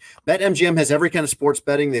adjacent200. BetMGM has every kind of sports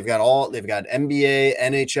betting. They've got NBA,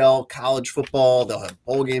 NHL, college football. They'll have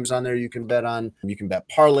bowl games on there you can bet on. You can bet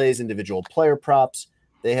parlays, individual player props.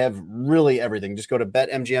 They have really everything. Just go to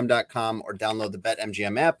betmgm.com or download the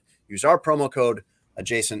BetMGM app. Use our promo code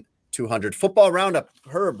adjacent200. Football Roundup.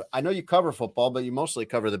 Herb, I know you cover football, but you mostly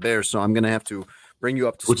cover the Bears, so I'm going to have to bring you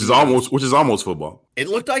up to speed. Which is almost football. It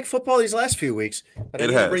looked like football these last few weeks, but I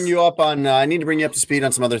need to bring you up to speed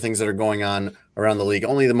on some other things that are going on around the league.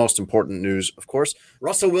 Only the most important news, of course.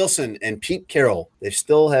 Russell Wilson and Pete Carroll, they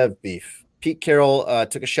still have beef. Pete Carroll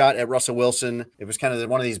took a shot at Russell Wilson. It was kind of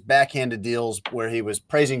one of these backhanded deals where he was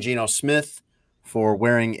praising Geno Smith for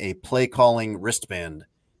wearing a play-calling wristband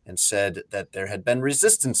and said that there had been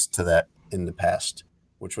resistance to that in the past,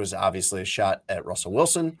 which was obviously a shot at Russell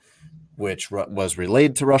Wilson, which was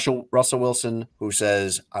relayed to Russell Wilson, who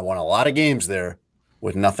says, I won a lot of games there,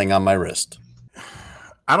 with nothing on my wrist.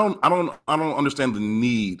 I don't understand the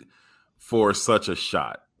need for such a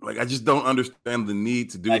shot. Like, I just don't understand the need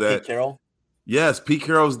to do that. Pete Carroll? Yes, Pete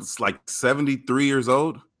Carroll's like 73 years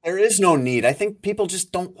old. There is no need. I think people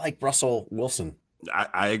just don't like Russell Wilson.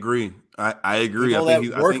 I agree. I agree. People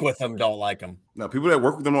that work with him don't like him. No, people that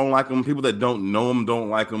work with him don't like him. People that don't know him don't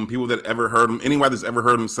like him. People that ever heard him, anybody that's ever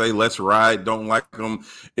heard him say "Let's Ride" don't like him.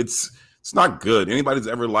 It's not good. Anybody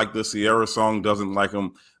that's ever liked the Sierra song doesn't like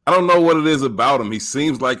him. I don't know what it is about him. He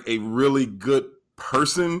seems like a really good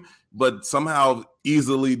person, but somehow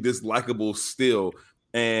easily dislikable still.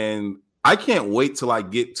 And I can't wait till I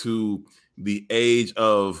get to the age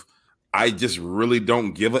of I just really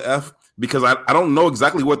don't give a F, because I don't know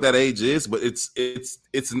exactly what that age is, but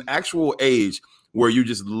it's an actual age where you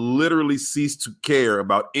just literally cease to care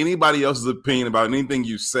about anybody else's opinion about anything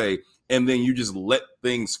you say, and then you just let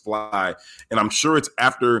things fly. And I'm sure it's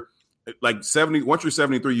after like 70. Once you're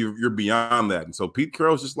 73, you're beyond that. And so Pete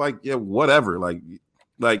Carroll's just like, yeah, whatever. Like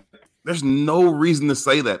there's no reason to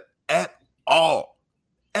say that at all.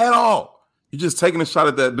 You're just taking a shot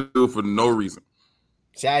at that dude for no reason.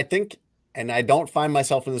 See, I think, and I don't find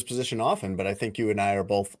myself in this position often, but I think you and I are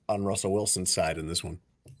both on Russell Wilson's side in this one.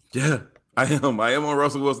 Yeah, I am on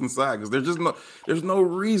Russell Wilson's side because there's no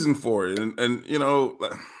reason for it. And you know,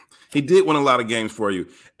 he did win a lot of games for you,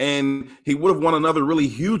 and he would have won another really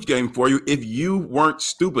huge game for you if you weren't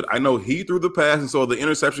stupid. I know he threw the pass, and so the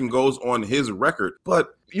interception goes on his record,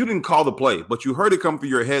 but you didn't call the play, but you heard it come through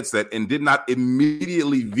your headset and did not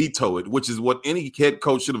immediately veto it, which is what any head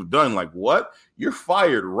coach should have done. Like, what? You're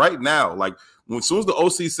fired right now. Like, as soon as the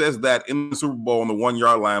OC says that in the Super Bowl on the 1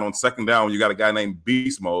 yard line on second down, when you got a guy named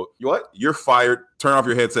Beast Mode, you're fired. Turn off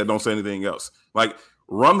your headset. Don't say anything else. Like,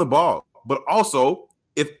 run the ball. But also,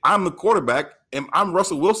 if I'm the quarterback and I'm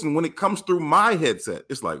Russell Wilson, when it comes through my headset,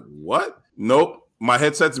 it's like, what? Nope. My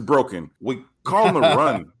headset's broken. We call him a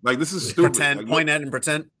run. Like, this is stupid. Pretend, like, point at and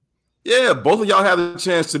pretend. Yeah, both of y'all had the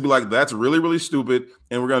chance to be like, that's really, really stupid,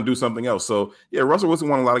 and we're going to do something else. So, yeah, Russell Wilson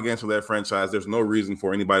won a lot of games for that franchise. There's no reason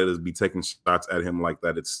for anybody to be taking shots at him like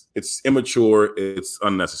that. It's immature. It's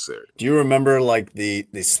unnecessary. Do you remember, like, the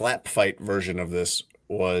slap fight version of this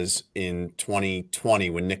was in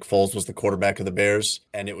 2020 when Nick Foles was the quarterback of the Bears,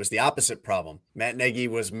 and it was the opposite problem. Matt Nagy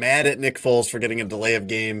was mad at Nick Foles for getting a delay of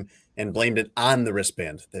game and blamed it on the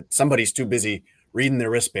wristband, that somebody's too busy reading their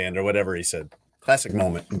wristband or whatever he said. Classic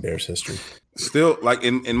moment in Bears history. Still, like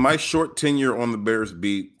in my short tenure on the Bears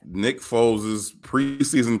beat, Nick Foles'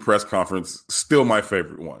 preseason press conference, still my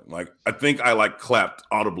favorite one. Like, I think I clapped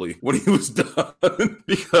audibly when he was done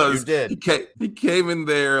because he came in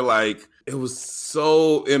there like, it was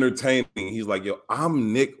so entertaining. He's like, yo,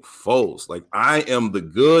 I'm Nick Foles. Like, I am the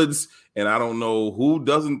goods, and I don't know who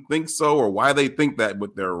doesn't think so or why they think that,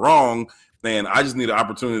 but they're wrong. And I just need an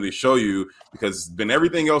opportunity to show you, because it's been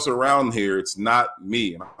everything else around here. It's not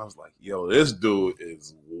me. And I was like, yo, this dude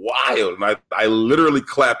is wild. And I literally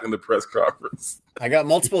clapped in the press conference. I got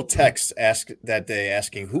multiple texts that day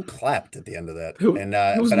asking who clapped at the end of that.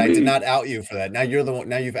 But I did not out you for that. Now you're the one.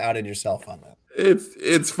 Now you've outed yourself on that.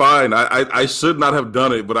 It's fine. I should not have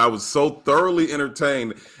done it, but I was so thoroughly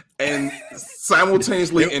entertained and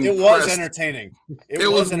simultaneously impressed. It was entertaining. It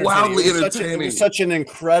was wildly entertaining. It was such an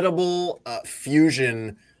incredible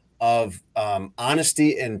fusion of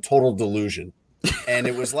honesty and total delusion. And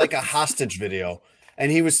it was like a hostage video. And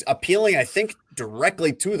he was appealing, I think,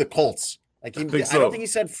 directly to the Colts. Like, I don't think he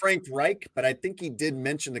said Frank Reich, but I think he did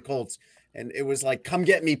mention the Colts. And it was like, come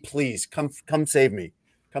get me, please. Come save me.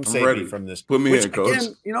 Come save me from this. Put me in, coach.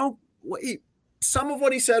 Again, you know, some of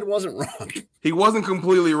what he said wasn't wrong. He wasn't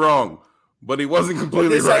completely wrong, but he wasn't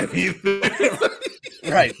completely right either.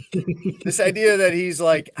 Right. This idea that he's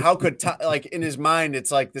like, how could in his mind, it's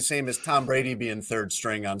like the same as Tom Brady being third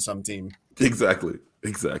string on some team. Exactly.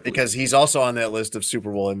 Because he's also on that list of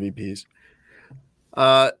Super Bowl MVPs.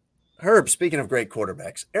 Herb, speaking of great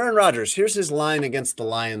quarterbacks, Aaron Rodgers, here's his line against the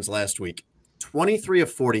Lions last week. 23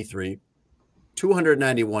 of 43,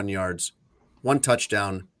 291 yards, 1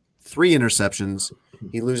 touchdown, 3 interceptions.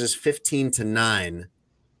 He loses 15-9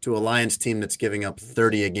 to a Lions team that's giving up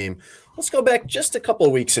 30 a game. Let's go back just a couple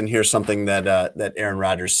of weeks and hear something that Aaron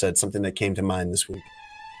Rodgers said, something that came to mind this week.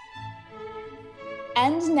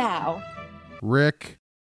 And now, Rick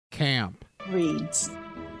Camp reads.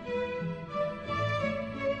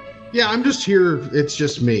 Yeah, I'm just here. It's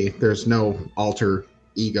just me. There's no alter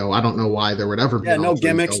ego. I don't know why there would ever be no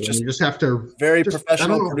gimmicks. You just have to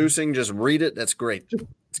professional producing. Just read it. That's great.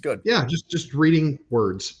 It's good. Yeah, just reading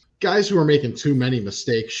words. Guys who are making too many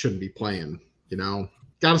mistakes shouldn't be playing. You know,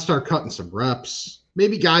 got to start cutting some reps.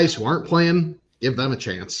 Maybe guys who aren't playing Give them a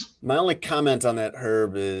chance. My only comment on that,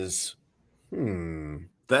 Herb, is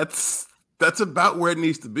that's about where it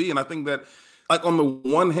needs to be. And I think that, like, on the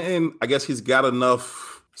one hand, I guess he's got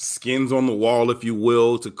enough skins on the wall, if you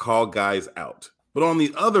will, to call guys out. But on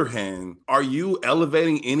the other hand, are you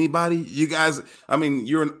elevating anybody? You guys, I mean,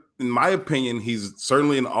 in my opinion, he's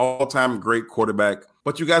certainly an all-time great quarterback,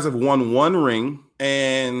 but you guys have won one ring.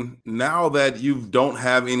 And now that you don't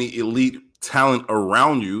have any elite talent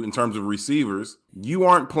around you in terms of receivers, you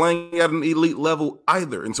aren't playing at an elite level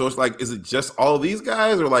either. And so it's like, is it just all these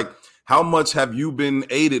guys, or like, how much have you been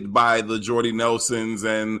aided by the Jordy Nelsons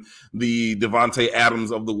and the Devontae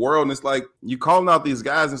Adams of the world? And it's like, you calling out these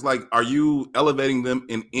guys, and it's like, are you elevating them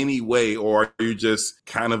in any way, or are you just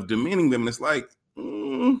kind of demeaning them? And it's like, I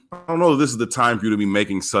don't know if this is the time for you to be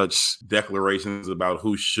making such declarations about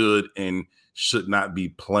who should and should not be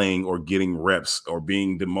playing or getting reps or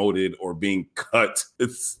being demoted or being cut.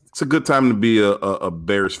 It's a good time to be a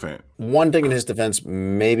Bears fan. One thing in his defense,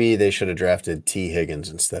 maybe they should have drafted T. Higgins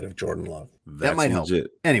instead of Jordan Love. That might legit.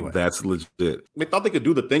 help. Anyway. That's legit. They thought they could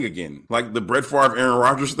do the thing again. Like the Brett Favre, Aaron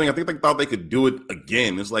Rodgers thing. I think they thought they could do it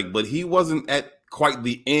again. It's like, but he wasn't at quite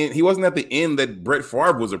the end. He wasn't at the end that Brett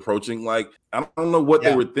Favre was approaching. Like, I don't know what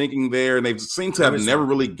they were thinking there. And they seem to have never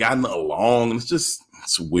really gotten along. And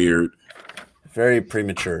it's weird. Very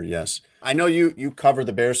premature, yes. I know you covered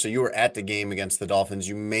the Bears, so you were at the game against the Dolphins.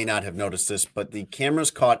 You may not have noticed this, but the cameras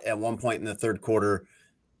caught at one point in the third quarter,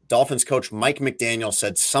 Dolphins coach Mike McDaniel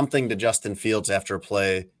said something to Justin Fields after a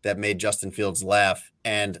play that made Justin Fields laugh.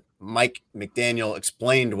 And Mike McDaniel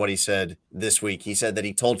explained what he said this week. He said that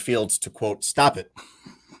he told Fields to, quote, stop it,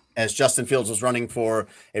 as Justin Fields was running for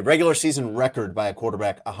a regular season record by a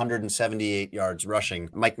quarterback, 178 yards rushing.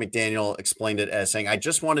 Mike McDaniel explained it as saying, I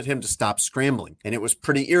just wanted him to stop scrambling. And it was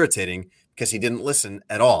pretty irritating because he didn't listen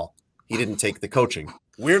at all. He didn't take the coaching.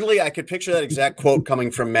 Weirdly, I could picture that exact quote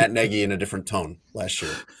coming from Matt Nagy in a different tone last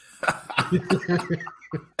year.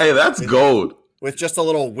 Hey, that's gold. With just a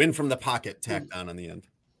little win from the pocket tacked on the end.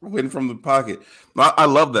 Win from the pocket. I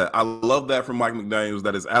love that. I love that from Mike McDaniels.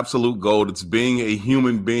 That is absolute gold. It's being a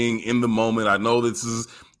human being in the moment. I know this is,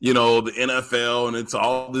 the NFL and it's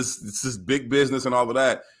this big business and all of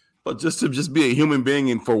that. But just to be a human being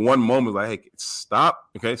and for one moment, like, hey, stop.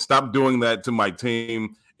 Okay, stop doing that to my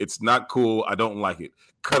team. It's not cool. I don't like it.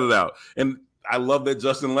 Cut it out. And I love that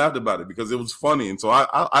Justin laughed about it because it was funny. And so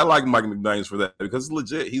I like Mike McDaniels for that because it's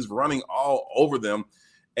legit. He's running all over them.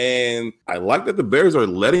 And I like that the Bears are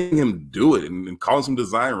letting him do it and calling some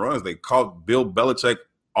design runs. They caught Bill Belichick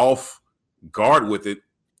off guard with it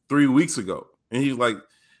 3 weeks ago. And he's like,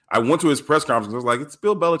 I went to his press conference. I was like, it's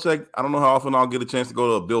Bill Belichick. I don't know how often I'll get a chance to go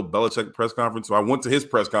to a Bill Belichick press conference. So I went to his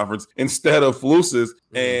press conference instead of Flus's.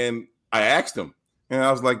 And I asked him. And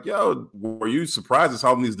I was like, yo, were you surprised at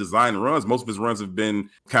how these design runs? Most of his runs have been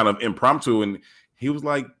kind of impromptu. And he was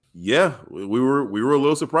like, yeah, we were a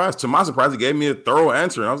little surprised. To my surprise, he gave me a thorough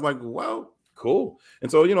answer. And I was like, well, cool.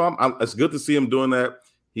 And so, it's good to see him doing that.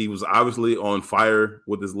 He was obviously on fire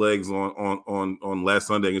with his legs on last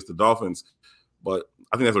Sunday against the Dolphins. But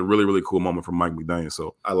I think that's a really, really cool moment from Mike McDaniel.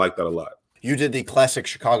 So I like that a lot. You did the classic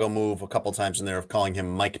Chicago move a couple times in there of calling him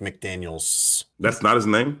Mike McDaniels. That's not his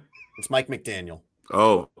name? It's Mike McDaniel.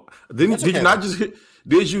 Oh, did you not just hear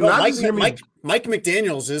me? Mike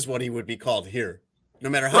McDaniels is what he would be called here. No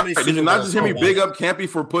matter how many. Did you not just hear me big up Campy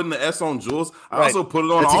for putting the S on Jules? I also put it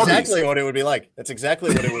on all That's exactly what it would be like. That's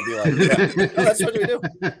exactly what it would be like. Yeah. No, that's what we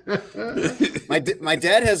do. My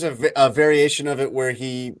dad has a variation of it where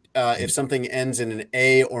he, if something ends in an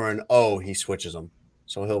A or an O, he switches them.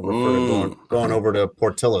 So he'll refer to going over to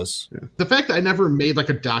Portillo's. Yeah. The fact that I never made like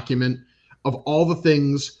a document of all the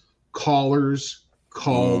things callers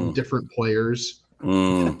called different players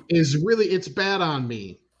is really, it's bad on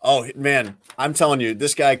me. Oh, man, I'm telling you,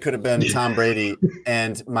 this guy could have been Tom Brady,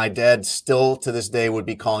 and my dad still to this day would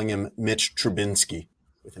be calling him Mitch Trubinsky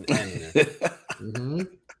with an N in it. Mm-hmm.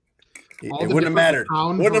 It wouldn't have mattered.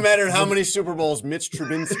 Wouldn't have mattered how many Super Bowls Mitch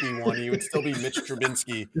Trubinsky won. He would still be Mitch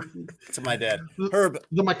Trubinsky to my dad. Herb,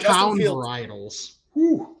 the McCown varietals.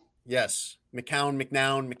 Whew. Yes. McCown.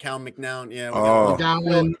 Yeah,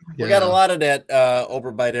 we got a lot of that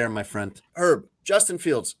over by there, my friend. Herb, Justin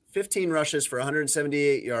Fields, 15 rushes for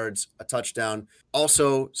 178 yards, a touchdown.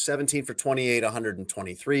 Also 17 for 28,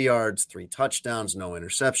 123 yards, 3 touchdowns, no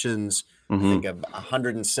interceptions. I think a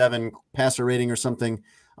 107 passer rating or something.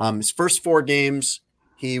 His first 4 games,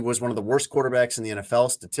 he was one of the worst quarterbacks in the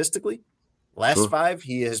NFL statistically. Last 5,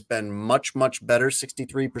 he has been much, much better,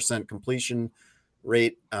 63% completion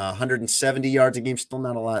rate, 170 yards a game. Still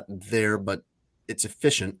not a lot there, but it's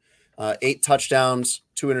efficient. 8 touchdowns,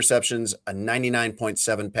 2 interceptions, a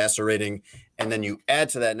 99.7 passer rating, and then you add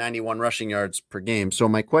to that 91 rushing yards per game. So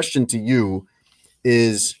my question to you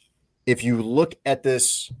is, if you look at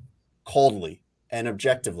this coldly and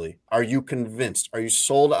objectively, are you convinced? Are you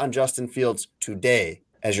sold on Justin Fields today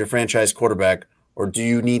as your franchise quarterback, or do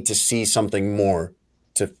you need to see something more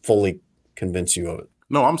to fully convince you of it?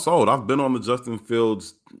 No, I'm sold. I've been on the Justin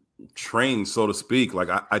Fields train, so to speak. Like,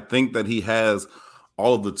 I think that he has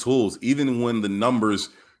all of the tools, even when the numbers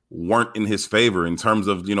weren't in his favor in terms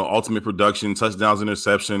of, ultimate production, touchdowns,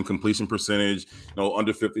 interception, completion percentage,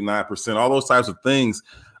 under 59%, all those types of things.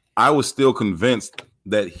 I was still convinced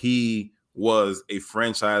that he was a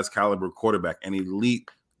franchise caliber quarterback, an elite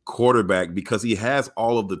quarterback, because he has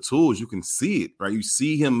all of the tools. You can see it, right? You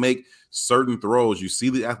see him make certain throws. You see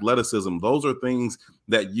the athleticism. Those are things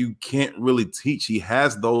that you can't really teach. He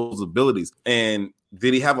has those abilities. And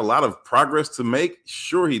did he have a lot of progress to make?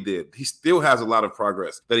 Sure, he did. He still has a lot of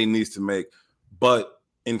progress that he needs to make. But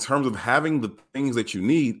in terms of having the things that you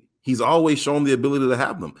need, he's always shown the ability to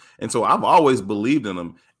have them. And so I've always believed in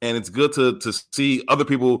him. And it's good to see other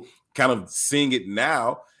people kind of seeing it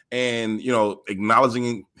now and,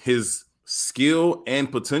 acknowledging his skill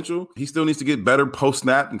and potential. He still needs to get better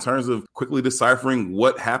post-snap in terms of quickly deciphering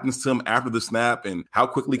what happens to him after the snap and how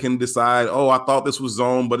quickly can decide, I thought this was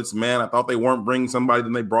zone, but it's man. I thought they weren't bringing somebody,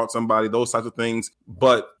 then they brought somebody, those types of things.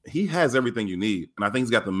 But he has everything you need. And I think he's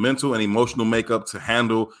got the mental and emotional makeup to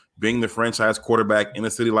handle being the franchise quarterback in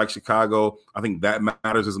a city like Chicago. I think that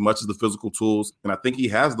matters as much as the physical tools. And I think he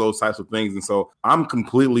has those types of things. And so I'm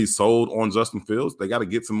completely sold on Justin Fields. They got to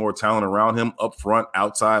get some more talent around him, up front,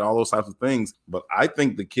 outside, all those types of things. But I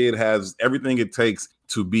think the kid has everything it takes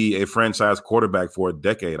to be a franchise quarterback for a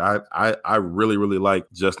decade. I really, really like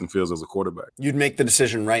Justin Fields as a quarterback. You'd make the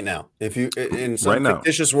decision right now. If you, in some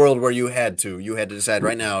fictitious world where you had to decide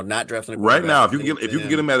right now, not drafting a quarterback. Right now, if you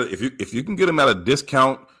can get him at a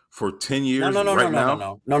discount for 10 years.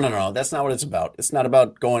 No. That's not what it's about. It's not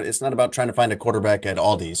about trying to find a quarterback at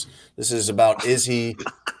Aldi's. This is about,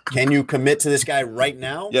 can you commit to this guy right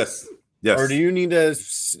now? Yes. Or would you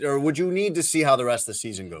need to see how the rest of the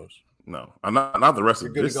season goes? No, I'm not the rest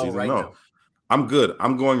of this season. Right now. I'm good.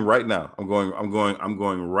 I'm going right now. I'm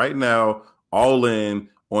going right now, all in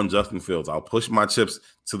on Justin Fields. I'll push my chips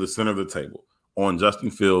to the center of the table on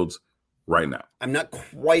Justin Fields right now. I'm not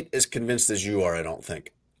quite as convinced as you are, I don't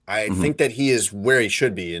think. I think that he is where he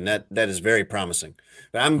should be, and that is very promising.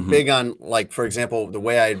 But I'm big on, like, for example, the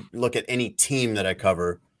way I look at any team that I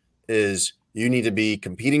cover is you need to be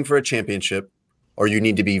competing for a championship, or you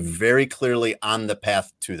need to be very clearly on the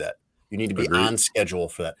path to that. You need to be on schedule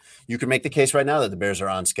for that. You can make the case right now that the Bears are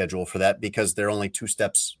on schedule for that because they're only 2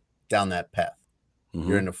 steps down that path.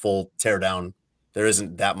 You're in a full teardown. There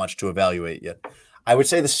isn't that much to evaluate yet. I would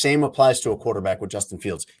say the same applies to a quarterback with Justin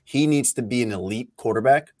Fields. He needs to be an elite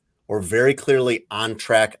quarterback or very clearly on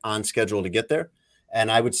track, on schedule to get there.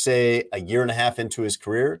 And I would say a year and a half into his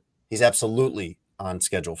career, he's absolutely on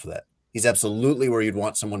schedule for that. He's absolutely where you'd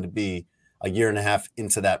want someone to be a year and a half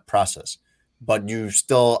into that process. But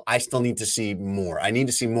I still need to see more. I need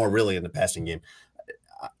to see more really in the passing game.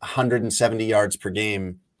 170 yards per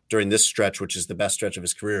game during this stretch, which is the best stretch of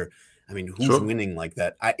his career. I mean, who's winning like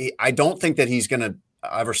that? I don't think that he's going to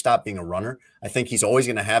ever stop being a runner. I think he's always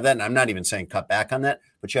going to have that. And I'm not even saying cut back on that,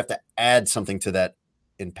 but you have to add something to that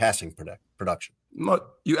in passing production. No,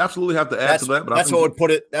 you absolutely have to add to that. But that's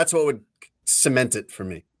what would cement it for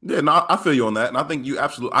me. Yeah, no, I feel you on that. And I think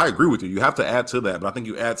I agree with you. You have to add to that. But I think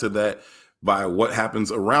you add to that by what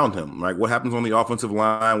happens around him, like what happens on the offensive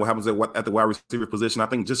line, what happens at the wide receiver position. I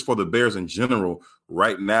think just for the Bears in general,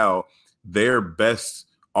 right now, their best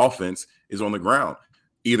offense is on the ground,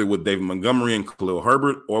 either with David Montgomery and Khalil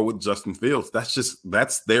Herbert or with Justin Fields.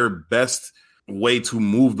 That's their best way to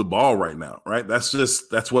move the ball right now, right?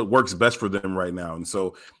 That's what works best for them right now. And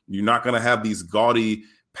so you're not going to have these gaudy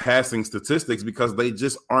passing statistics because they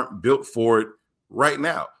just aren't built for it right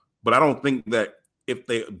now. But I don't think that if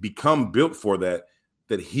they become built for that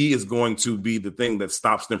he is going to be the thing that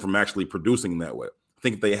stops them from actually producing that way. I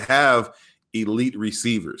think they have elite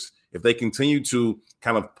receivers. If they continue to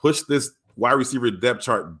kind of push this wide receiver depth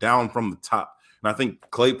chart down from the top, and I think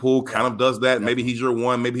Claypool kind of does that. Maybe he's your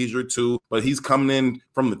 1, maybe he's your 2, but he's coming in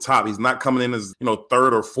from the top. He's not coming in as, 3rd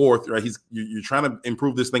or 4th, right? You're trying to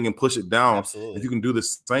improve this thing and push it down. Absolutely. If you can do the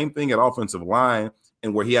same thing at offensive line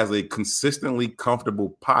and where he has a consistently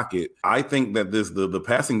comfortable pocket, I think that the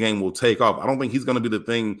passing game will take off. I don't think he's going to be the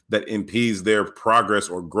thing that impedes their progress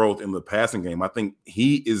or growth in the passing game. I think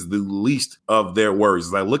he is the least of their worries.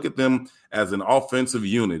 As I look at them as an offensive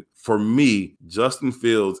unit, for me, Justin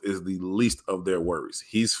Fields is the least of their worries.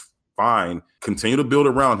 He's fine. Continue to build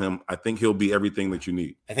around him. I think he'll be everything that you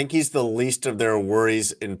need. I think he's the least of their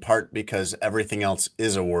worries, in part because everything else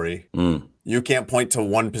is a worry. You can't point to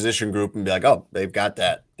one position group and be like, oh, they've got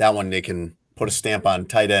that. That one they can put a stamp on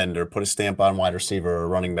tight end or put a stamp on wide receiver or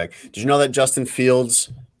running back. Did you know that Justin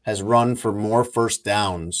Fields has run for more first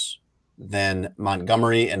downs than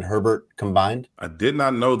Montgomery and Herbert combined? I did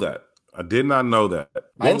not know that. I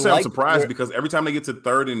won't say I'm surprised because every time they get to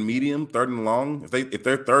third and medium, third and long, if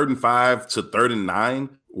they're 3rd and 5 to 3rd and 9,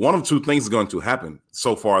 one of two things is going to happen.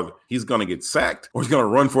 So far, he's going to get sacked or he's going to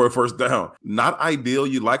run for a first down. Not ideal.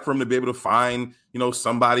 You'd like for him to be able to find,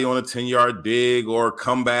 somebody on a 10-yard dig or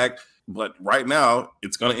comeback. But right now,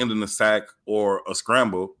 it's going to end in a sack or a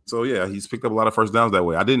scramble. So, yeah, he's picked up a lot of first downs that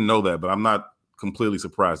way. I didn't know that, but I'm not completely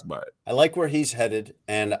surprised by it. I like where he's headed,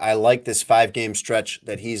 and I like this 5-game stretch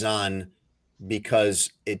that he's on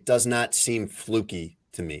because it does not seem fluky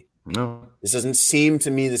to me. No. This doesn't seem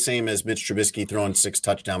to me the same as Mitch Trubisky throwing 6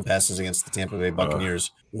 touchdown passes against the Tampa Bay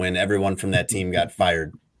Buccaneers when everyone from that team got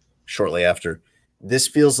fired shortly after. This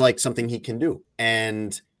feels like something he can do,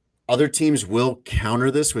 and other teams will counter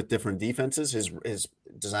this with different defenses, his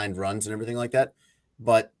designed runs and everything like that.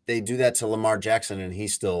 But they do that to Lamar Jackson, and he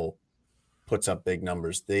still puts up big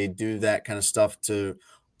numbers. They do that kind of stuff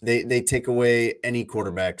they take away any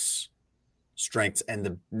quarterback's strengths, and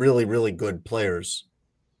the really, really good players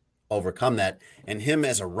overcome that. And him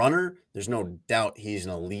as a runner, there's no doubt he's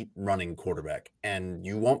an elite running quarterback, and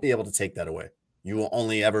you won't be able to take that away. You will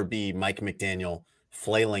only ever be Mike McDaniel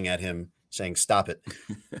flailing at him saying, stop it.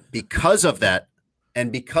 Because of that,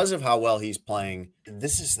 and because of how well he's playing,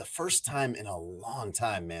 this is the first time in a long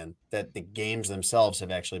time, man, that the games themselves have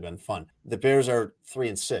actually been fun. The Bears are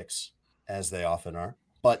 3-6, as they often are.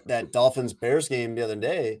 But that Dolphins-Bears game the other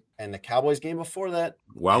day and the Cowboys game before that.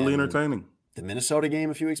 Wildly entertaining. The Minnesota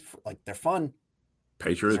game a few weeks before, they're fun.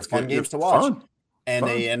 Patriots. They're fun games to watch. Fun. And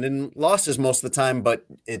they end in losses most of the time, but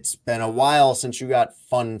it's been a while since you got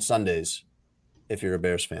fun Sundays if you're a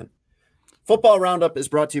Bears fan. Football Roundup is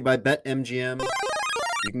brought to you by BetMGM.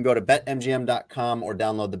 You can go to betmgm.com or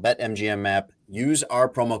download the BetMGM app. Use our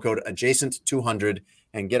promo code adjacent200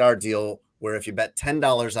 and get our deal where if you bet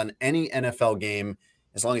 $10 on any NFL game,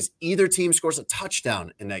 as long as either team scores a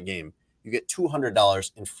touchdown in that game, you get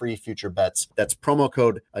 $200 in free future bets. That's promo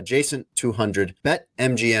code adjacent200.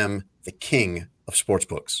 BetMGM, the king of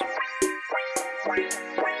sportsbooks.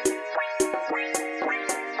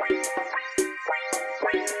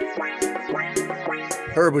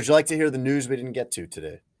 Herb, would you like to hear the news we didn't get to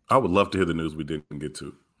today? I would love to hear the news we didn't get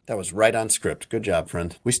to. That was right on script. Good job,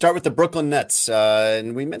 friend. We start with the Brooklyn Nets.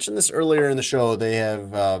 And we mentioned this earlier in the show. They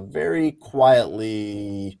have very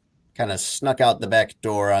quietly kind of snuck out the back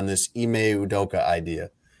door on this Ime Udoka idea,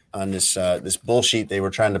 on this bullshit they were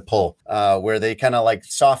trying to pull, where they kind of like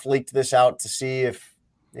soft leaked this out to see if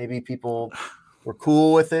maybe people were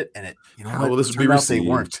cool with it, and how will this be received? They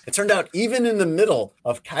weren't. It turned out even in the middle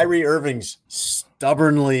of Kyrie Irving's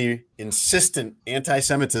stubbornly insistent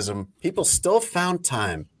anti-Semitism, people still found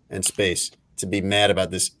time and space to be mad about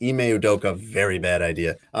this Ime Udoka very bad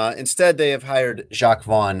idea. Instead, they have hired Jacques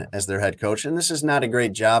Vaughn as their head coach, and this is not a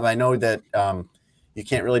great job. I know that you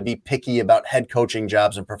can't really be picky about head coaching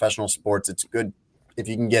jobs in professional sports. It's good if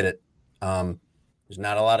you can get it. There's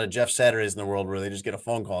not a lot of Jeff Saturdays in the world where they just get a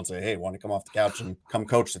phone call and say, hey, want to come off the couch and come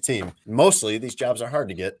coach the team. Mostly these jobs are hard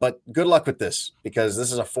to get, but good luck with this because this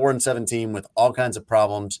is a 4-7 team with all kinds of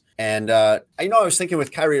problems. And I was thinking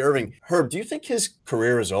with Kyrie Irving, Herb, do you think his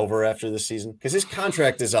career is over after this season? Because his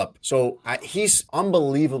contract is up. So he's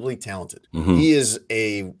unbelievably talented. Mm-hmm. He is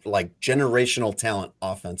a generational talent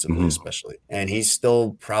offensively, especially. And he's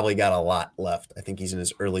still probably got a lot left. I think he's in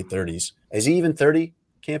his early 30s. Is he even 30?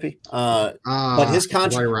 Campy. But his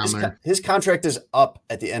contract is up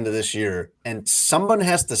at the end of this year, and someone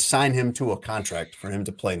has to sign him to a contract for him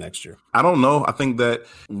to play next year. I don't know. I think that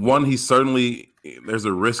there's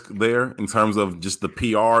a risk there in terms of just the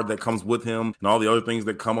PR that comes with him and all the other things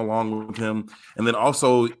that come along with him. And then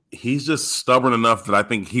also he's just stubborn enough that I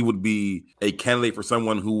think he would be a candidate for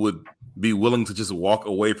someone who would be willing to just walk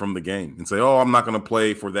away from the game and say, oh, I'm not going to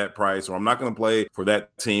play for that price, or I'm not going to play for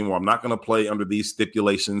that team, or I'm not going to play under these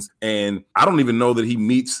stipulations. And I don't even know that he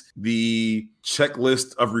meets the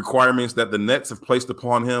checklist of requirements that the Nets have placed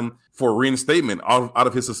upon him for reinstatement out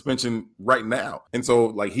of his suspension right now. And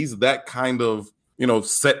so he's that kind of,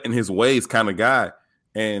 set in his ways kind of guy.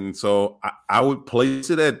 And so I would place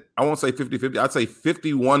it at, I won't say 50-50. I'd say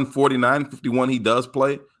 51-49, 51 he does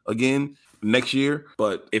play again next year.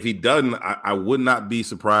 But if he doesn't, I would not be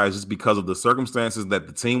surprised just because of the circumstances that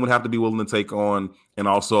the team would have to be willing to take on, and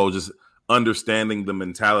also just understanding the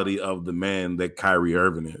mentality of the man that Kyrie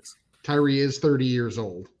Irving is. Kyrie is 30 years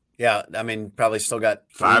old. Yeah, I mean, probably still got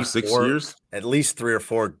 5-6 years, at least 3 or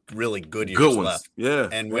 4 really good years good ones. left. Yeah,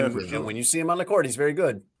 and when you see him on the court, he's very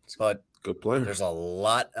good. But good player. There's a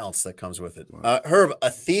lot else that comes with it. Herb,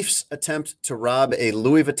 a thief's attempt to rob a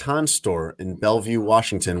Louis Vuitton store in Bellevue,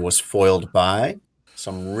 Washington, was foiled by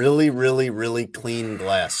some really, really, really clean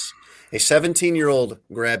glass. A 17-year-old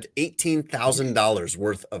grabbed $18,000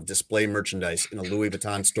 worth of display merchandise in a Louis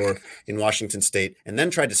Vuitton store in Washington State and then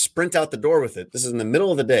tried to sprint out the door with it. This is in the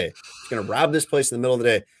middle of the day. He's going to rob this place in the middle of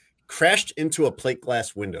the day. Crashed into a plate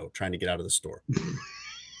glass window trying to get out of the store.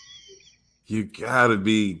 You gotta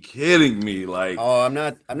be kidding me! Like, oh, I'm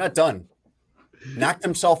not done. Knocked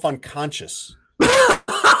himself unconscious.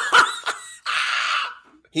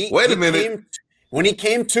 Wait a minute. When he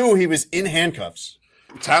came to, he was in handcuffs.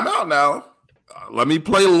 Time out now. Let me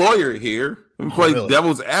play lawyer here. Let me play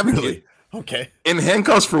devil's advocate. Really? Okay. In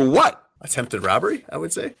handcuffs for what? Attempted robbery, I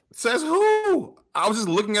would say. Says who? I was just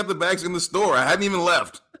looking at the bags in the store. I hadn't even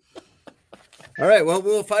left. All right. Well,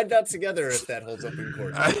 we'll find out together if that holds up in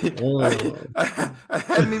court. I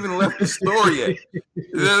hadn't even left the store yet. You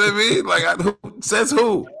know what I mean? Like, says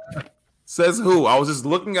who? Says who? I was just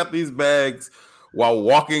looking at these bags while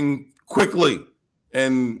walking quickly,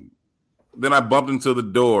 and then I bumped into the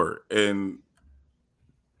door, and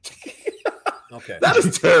okay, that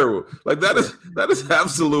is terrible. Like that is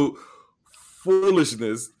absolute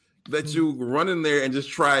foolishness that you run in there and just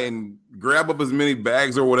try and grab up as many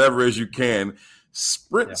bags or whatever as you can,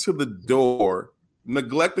 sprint to the door,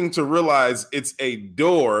 neglecting to realize it's a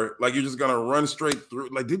door. Like you're just gonna run straight through.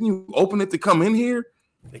 Like, didn't you open it to come in here?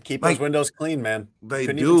 They keep those windows clean, man. They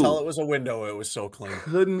couldn't do. even tell it was a window. It was so clean.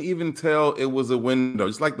 Couldn't even tell it was a window.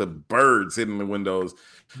 Just like the birds hitting the windows.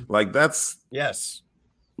 Like that's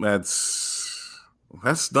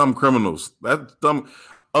dumb criminals. That's dumb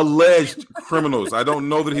alleged criminals. I don't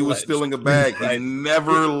know that he was stealing a bag. He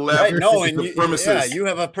never left the premises. Yeah, you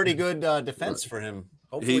have a pretty good defense for him.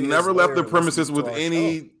 Hopefully he never left the premises with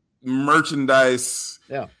any merchandise.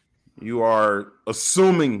 Yeah. You are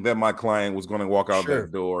assuming that my client was going to walk out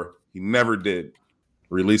that door. He never did.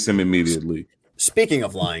 Release him immediately. Speaking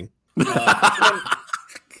of lying,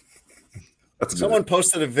 someone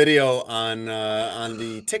posted a video on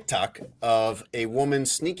the TikTok of a woman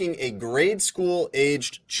sneaking a grade school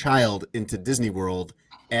aged child into Disney World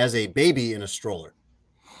as a baby in a stroller.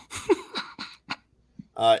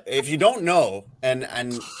 If you don't know, and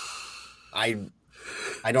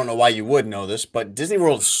I don't know why you would know this, but Disney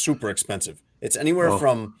World is super expensive. It's anywhere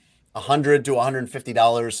from $100 to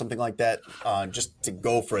 $150, something like that, just to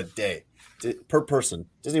go for a day per person.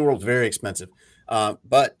 Disney World's very expensive,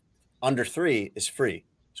 but under 3 is free.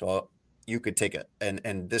 So you could take it.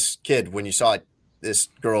 And this kid, when you saw this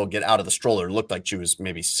girl get out of the stroller, looked like she was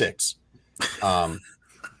maybe 6.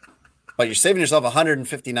 But you're saving yourself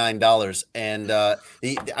 $159. And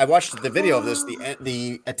I watched the video of this.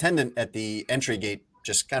 The attendant at the entry gate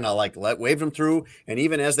just kind of like waved them through, and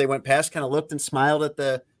even as they went past, kind of looked and smiled at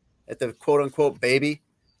the quote unquote baby.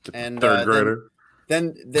 And third grader.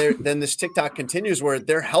 Then this TikTok continues where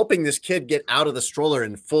they're helping this kid get out of the stroller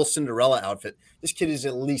in full Cinderella outfit. This kid is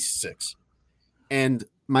at least 6. And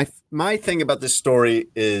my thing about this story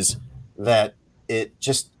is that it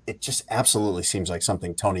just absolutely seems like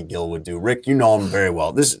something Tony Gill would do. Rick, you know him very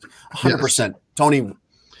well. This is 100%. Tony,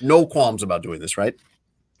 no qualms about doing this, right?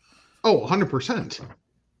 Oh, 100%.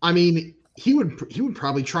 I mean, he would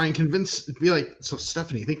probably try and be like, so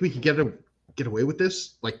Stephanie, think we could get away with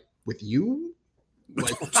this? Like with you?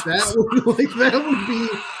 Like that would be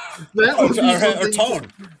or Tone.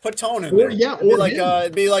 Put Tone in there. Yeah,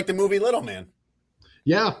 it'd be like the movie Little Man.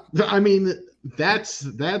 Yeah. I mean, that's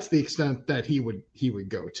the extent that he would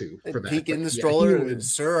go to for that. Peek in the stroller,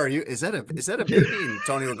 sir, is that a baby? And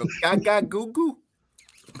Tony would go, gaga goo goo.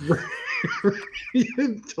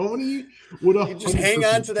 Tony would just hang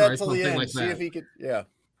on to that till the end. See if he could. Yeah.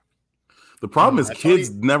 The problem is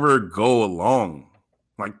kids never go along.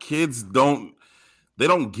 Like kids don't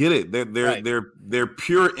get it. Their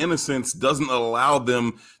pure innocence doesn't allow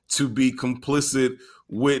them to be complicit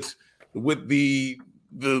with the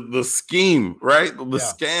scheme, right? The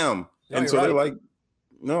scam. No, and so they're like,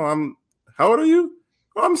 no, how old are you?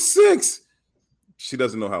 Oh, I'm 6. She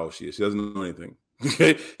doesn't know how old she is. She doesn't know anything.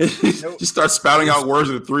 Okay. She starts spouting out words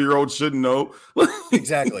that a 3-year-old shouldn't know.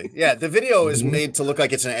 Exactly. Yeah. The video is made to look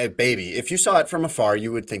like it's a baby. If you saw it from afar,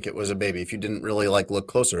 you would think it was a baby. If you didn't really look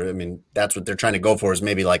closer, I mean, that's what they're trying to go for, is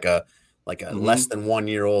maybe like a less than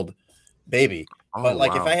 1-year-old baby. But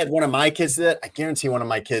if I had one of my kids do that, I guarantee one of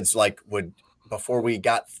my kids would, before we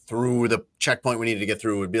got through the checkpoint we needed to get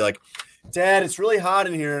through, would be like, Dad, it's really hot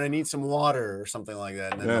in here and I need some water or something like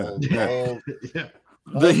that. And then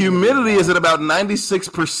the humidity is at about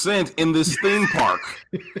 96% in this theme park.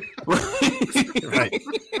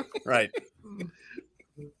 Right.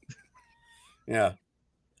 Yeah.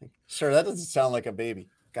 Sir, that doesn't sound like a baby.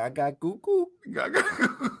 Gaga goo goo.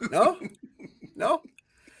 No.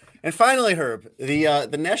 And finally, Herb,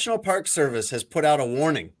 the National Park Service has put out a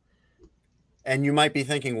warning. And you might be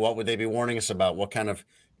thinking, what would they be warning us about? What kind of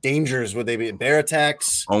dangers would they be? Bear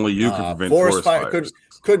attacks? Only you can prevent forest fires.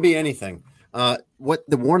 Could be anything. What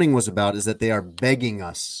the warning was about is that they are begging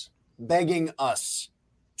us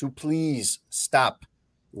to please stop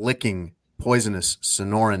licking poisonous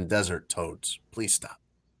Sonoran desert toads. Please stop.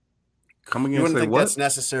 Coming in you wouldn't and say think what? That's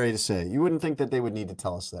necessary to say. You wouldn't think that they would need to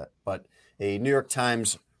tell us that. But a New York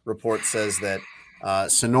Times report says that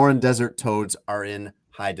Sonoran desert toads are in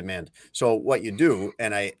high demand. So what you do,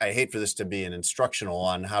 and I hate for this to be an instructional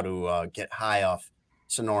on how to get high off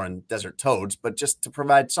Sonoran desert toads, but just to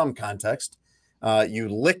provide some context, you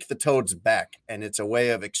lick the toad's back, and it's a way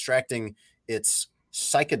of extracting its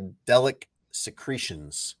psychedelic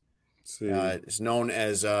secretions. It's known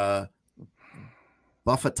as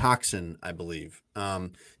buffatoxin, I believe.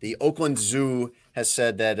 The Oakland Zoo has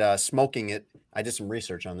said that smoking it, I did some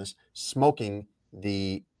research on this, smoking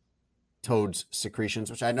the toad's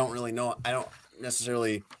secretions, which I don't really know. I don't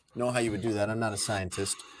necessarily know how you would do that. I'm not a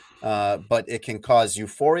scientist, but it can cause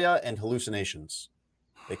euphoria and hallucinations.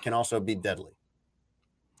 It can also be deadly.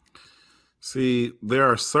 See, there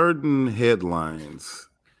are certain headlines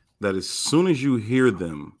that as soon as you hear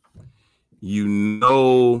them, you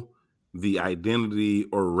know the identity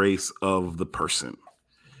or race of the person.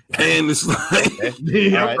 And it's like,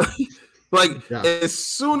 as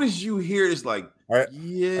soon as you hear it, it's like, Are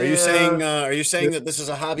you saying that this is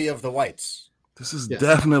a hobby of the whites? This is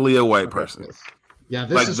definitely a white person. Yeah,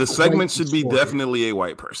 like the segment should be definitely a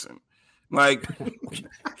white person. Like,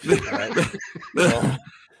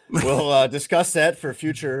 we'll discuss that for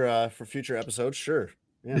future episodes. Sure.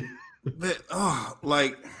 Yeah.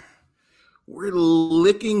 Like we're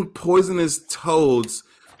licking poisonous toads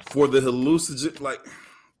for the hallucinogen. Like,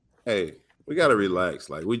 hey, we gotta relax.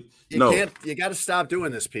 Like you got to stop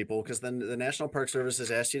doing this, people, because then the National Park Service has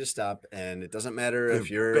asked you to stop, and it doesn't matter if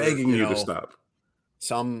you're begging you to stop.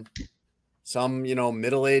 Some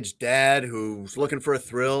middle-aged dad who's looking for a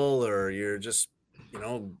thrill, or you're just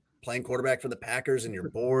playing quarterback for the Packers and you're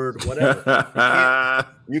bored, whatever.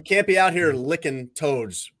 You can't be out here licking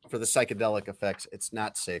toads for the psychedelic effects. It's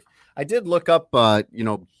not safe. I did look up how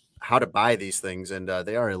to buy these things, and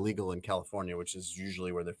they are illegal in California, which is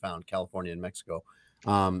usually where they're found, California and Mexico.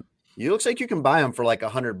 It looks like you can buy them for like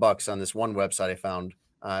 $100 on this one website I found.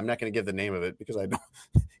 I'm not going to give the name of it because they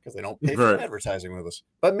don't pay for advertising with us,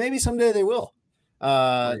 but maybe someday they will.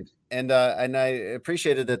 And I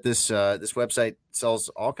appreciated that this website sells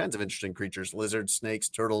all kinds of interesting creatures: lizards, snakes,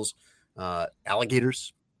 turtles,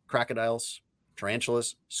 alligators, crocodiles,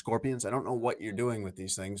 tarantulas, scorpions. I don't know what you're doing with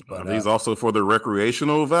these things, but are these also for the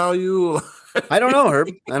recreational value? I don't know, Herb.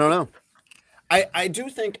 I don't know. I do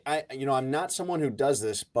think I'm not someone who does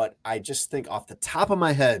this, but I just think off the top of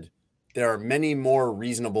my head, there are many more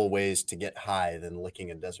reasonable ways to get high than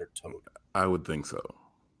licking a desert toad. I would think so.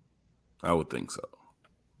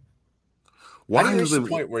 Why do you reach the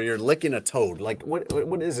point where you're licking a toad? Like,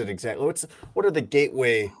 what is it exactly? What are the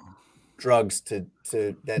gateway drugs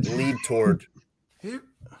that lead toward who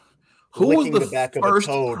licking was the back first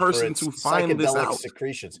of a toad person to find this out?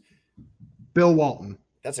 Secretions? Bill Walton.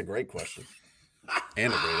 That's a great question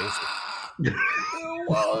and a great answer.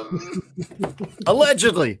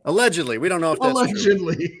 Allegedly, we don't know if that's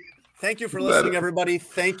true. Thank you for listening, everybody.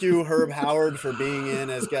 Thank you, Herb Howard, for being in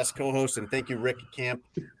as guest co-host, and thank you, Rick Camp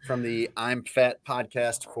from the I'm Fat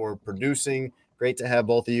podcast for producing. Great to have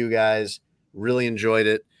both of you guys. Really enjoyed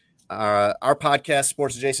it. Our podcast,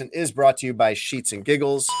 Sports Adjacent, is brought to you by Sheets and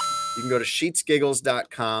Giggles. You can go to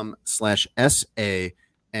sheetsgiggles.com/SA,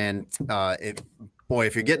 and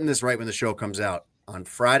if you're getting this right when the show comes out on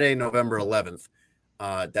Friday, November 11th.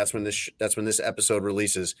 That's when this episode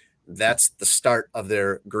releases. That's the start of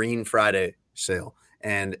their Green Friday sale,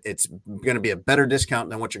 and it's going to be a better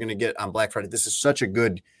discount than what you're going to get on Black Friday. This is such a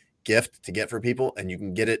good gift to get for people, and you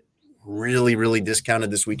can get it really, really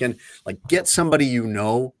discounted this weekend. Like, get somebody you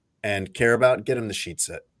know and care about, get them the sheet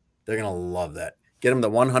set. They're going to love that. Get them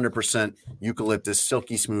the 100% eucalyptus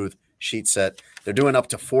silky smooth sheet set. They're doing up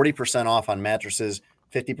to 40% off on mattresses,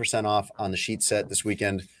 50% off on the sheet set this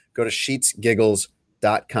weekend. Go to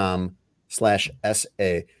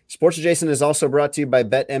sheetsgiggles.com/SA. Sports Adjacent is also brought to you by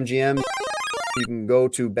BetMGM. You can go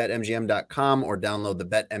to betmgm.com or download the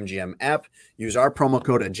BetMGM app. Use our promo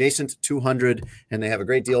code adjacent200, and they have a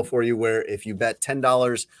great deal for you where if you bet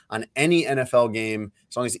 $10 on any NFL game,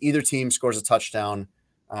 as long as either team scores a touchdown,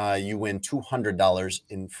 you win $200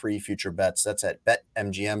 in free future bets. That's at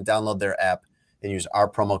BetMGM. Download their app and use our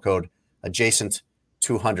promo code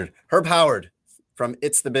adjacent200. Herb Howard from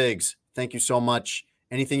It's the Bigs, thank you so much.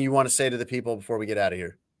 Anything you want to say to the people before we get out of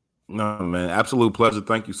here? No, man, absolute pleasure.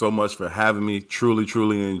 Thank you so much for having me. Truly,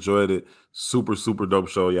 truly enjoyed it. Super, super dope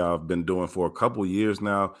show y'all have been doing for a couple years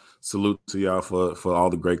now. Salute to y'all for all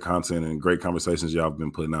the great content and great conversations y'all have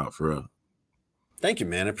been putting out for real. Thank you,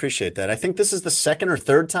 man. I appreciate that. I think this is the second or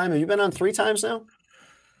third time. Have you been on 3 times now?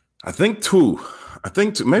 I think two.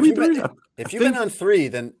 Maybe three. If you've been on three,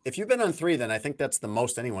 then I think that's the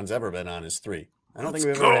most anyone's ever been on is 3. I don't think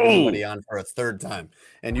we've ever had anybody on for a third time.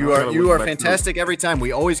 And you are fantastic every time.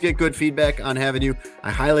 We always get good feedback on having you.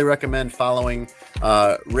 I highly recommend following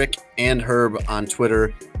Rick and Herb on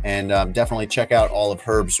Twitter, and definitely check out all of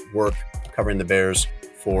Herb's work covering the Bears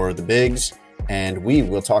for the Bigs. And we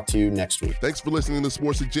will talk to you next week. Thanks for listening to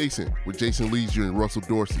Sports Adjacent with Jason Leisure and Russell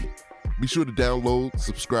Dorsey. Be sure to download,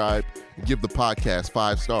 subscribe, and give the podcast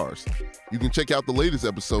 5 stars. You can check out the latest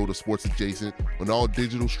episode of Sports Adjacent on all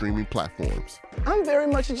digital streaming platforms. I'm very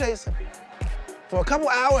much adjacent. For a couple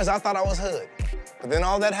hours, I thought I was hood. But then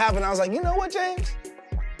all that happened, I was like, you know what, James?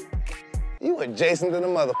 You adjacent to the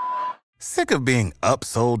mother. Sick of being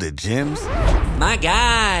upsold at gyms? My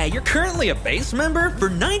guy, you're currently a base member? For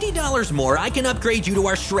 $90 more, I can upgrade you to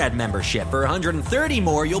our Shred membership. For $130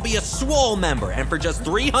 more, you'll be a Swole member. And for just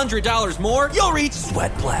 $300 more, you'll reach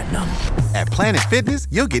Sweat Platinum. At Planet Fitness,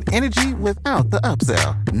 you'll get energy without the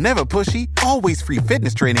upsell. Never pushy, always free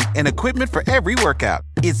fitness training and equipment for every workout.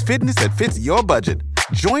 It's fitness that fits your budget.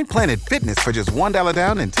 Join Planet Fitness for just $1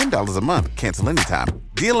 down and $10 a month. Cancel anytime.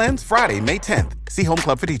 Deal ends Friday, May 10th. See Home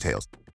Club for details.